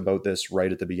talked about this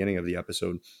right at the beginning of the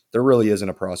episode. There really isn't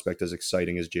a prospect as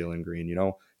exciting as Jalen Green.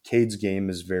 Cade's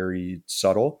game is very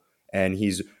subtle, and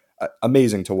he's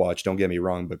amazing to watch, don't get me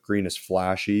wrong, but Green is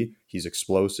flashy, he's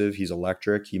explosive, he's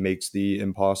electric, he makes the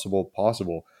impossible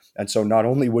possible. And so not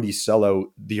only would he sell out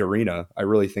the arena, I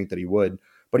really think that he would,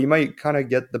 but he might kind of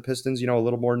get the Pistons, a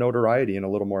little more notoriety and a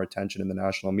little more attention in the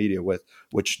national media,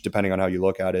 which, depending on how you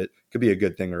look at it, could be a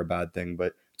good thing or a bad thing,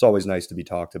 but it's always nice to be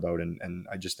talked about. And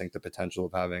I just think the potential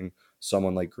of having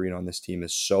someone like Green on this team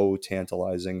is so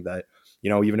tantalizing that,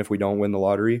 even if we don't win the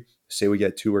lottery, say we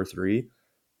get 2 or 3,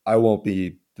 I won't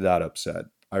be that upset.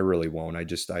 I really won't. I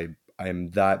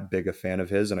am that big a fan of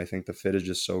his, and I think the fit is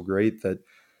just so great that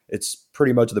it's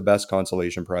pretty much the best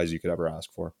consolation prize you could ever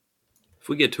ask for. If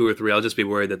we get 2 or 3, I'll just be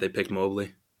worried that they picked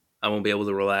Mobley. I won't be able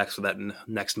to relax for that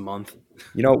next month.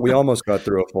 We almost got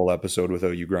through a full episode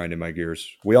without you grinding my gears.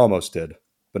 We almost did,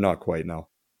 but not quite now.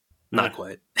 Not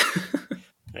quite.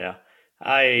 Yeah.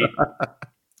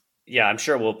 I'm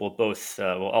sure we'll both,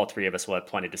 all three of us will have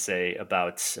plenty to say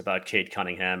about Cade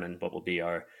Cunningham and what will be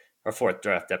our fourth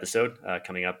draft episode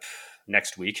coming up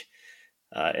next week.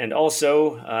 And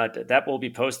also, that will be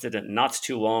posted not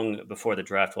too long before the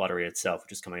draft lottery itself,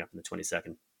 which is coming up on the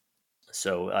 22nd.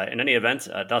 So, in any event,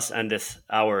 thus endeth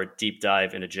our deep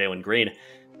dive into Jalen Green.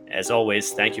 As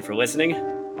always, thank you for listening.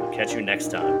 We'll catch you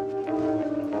next time.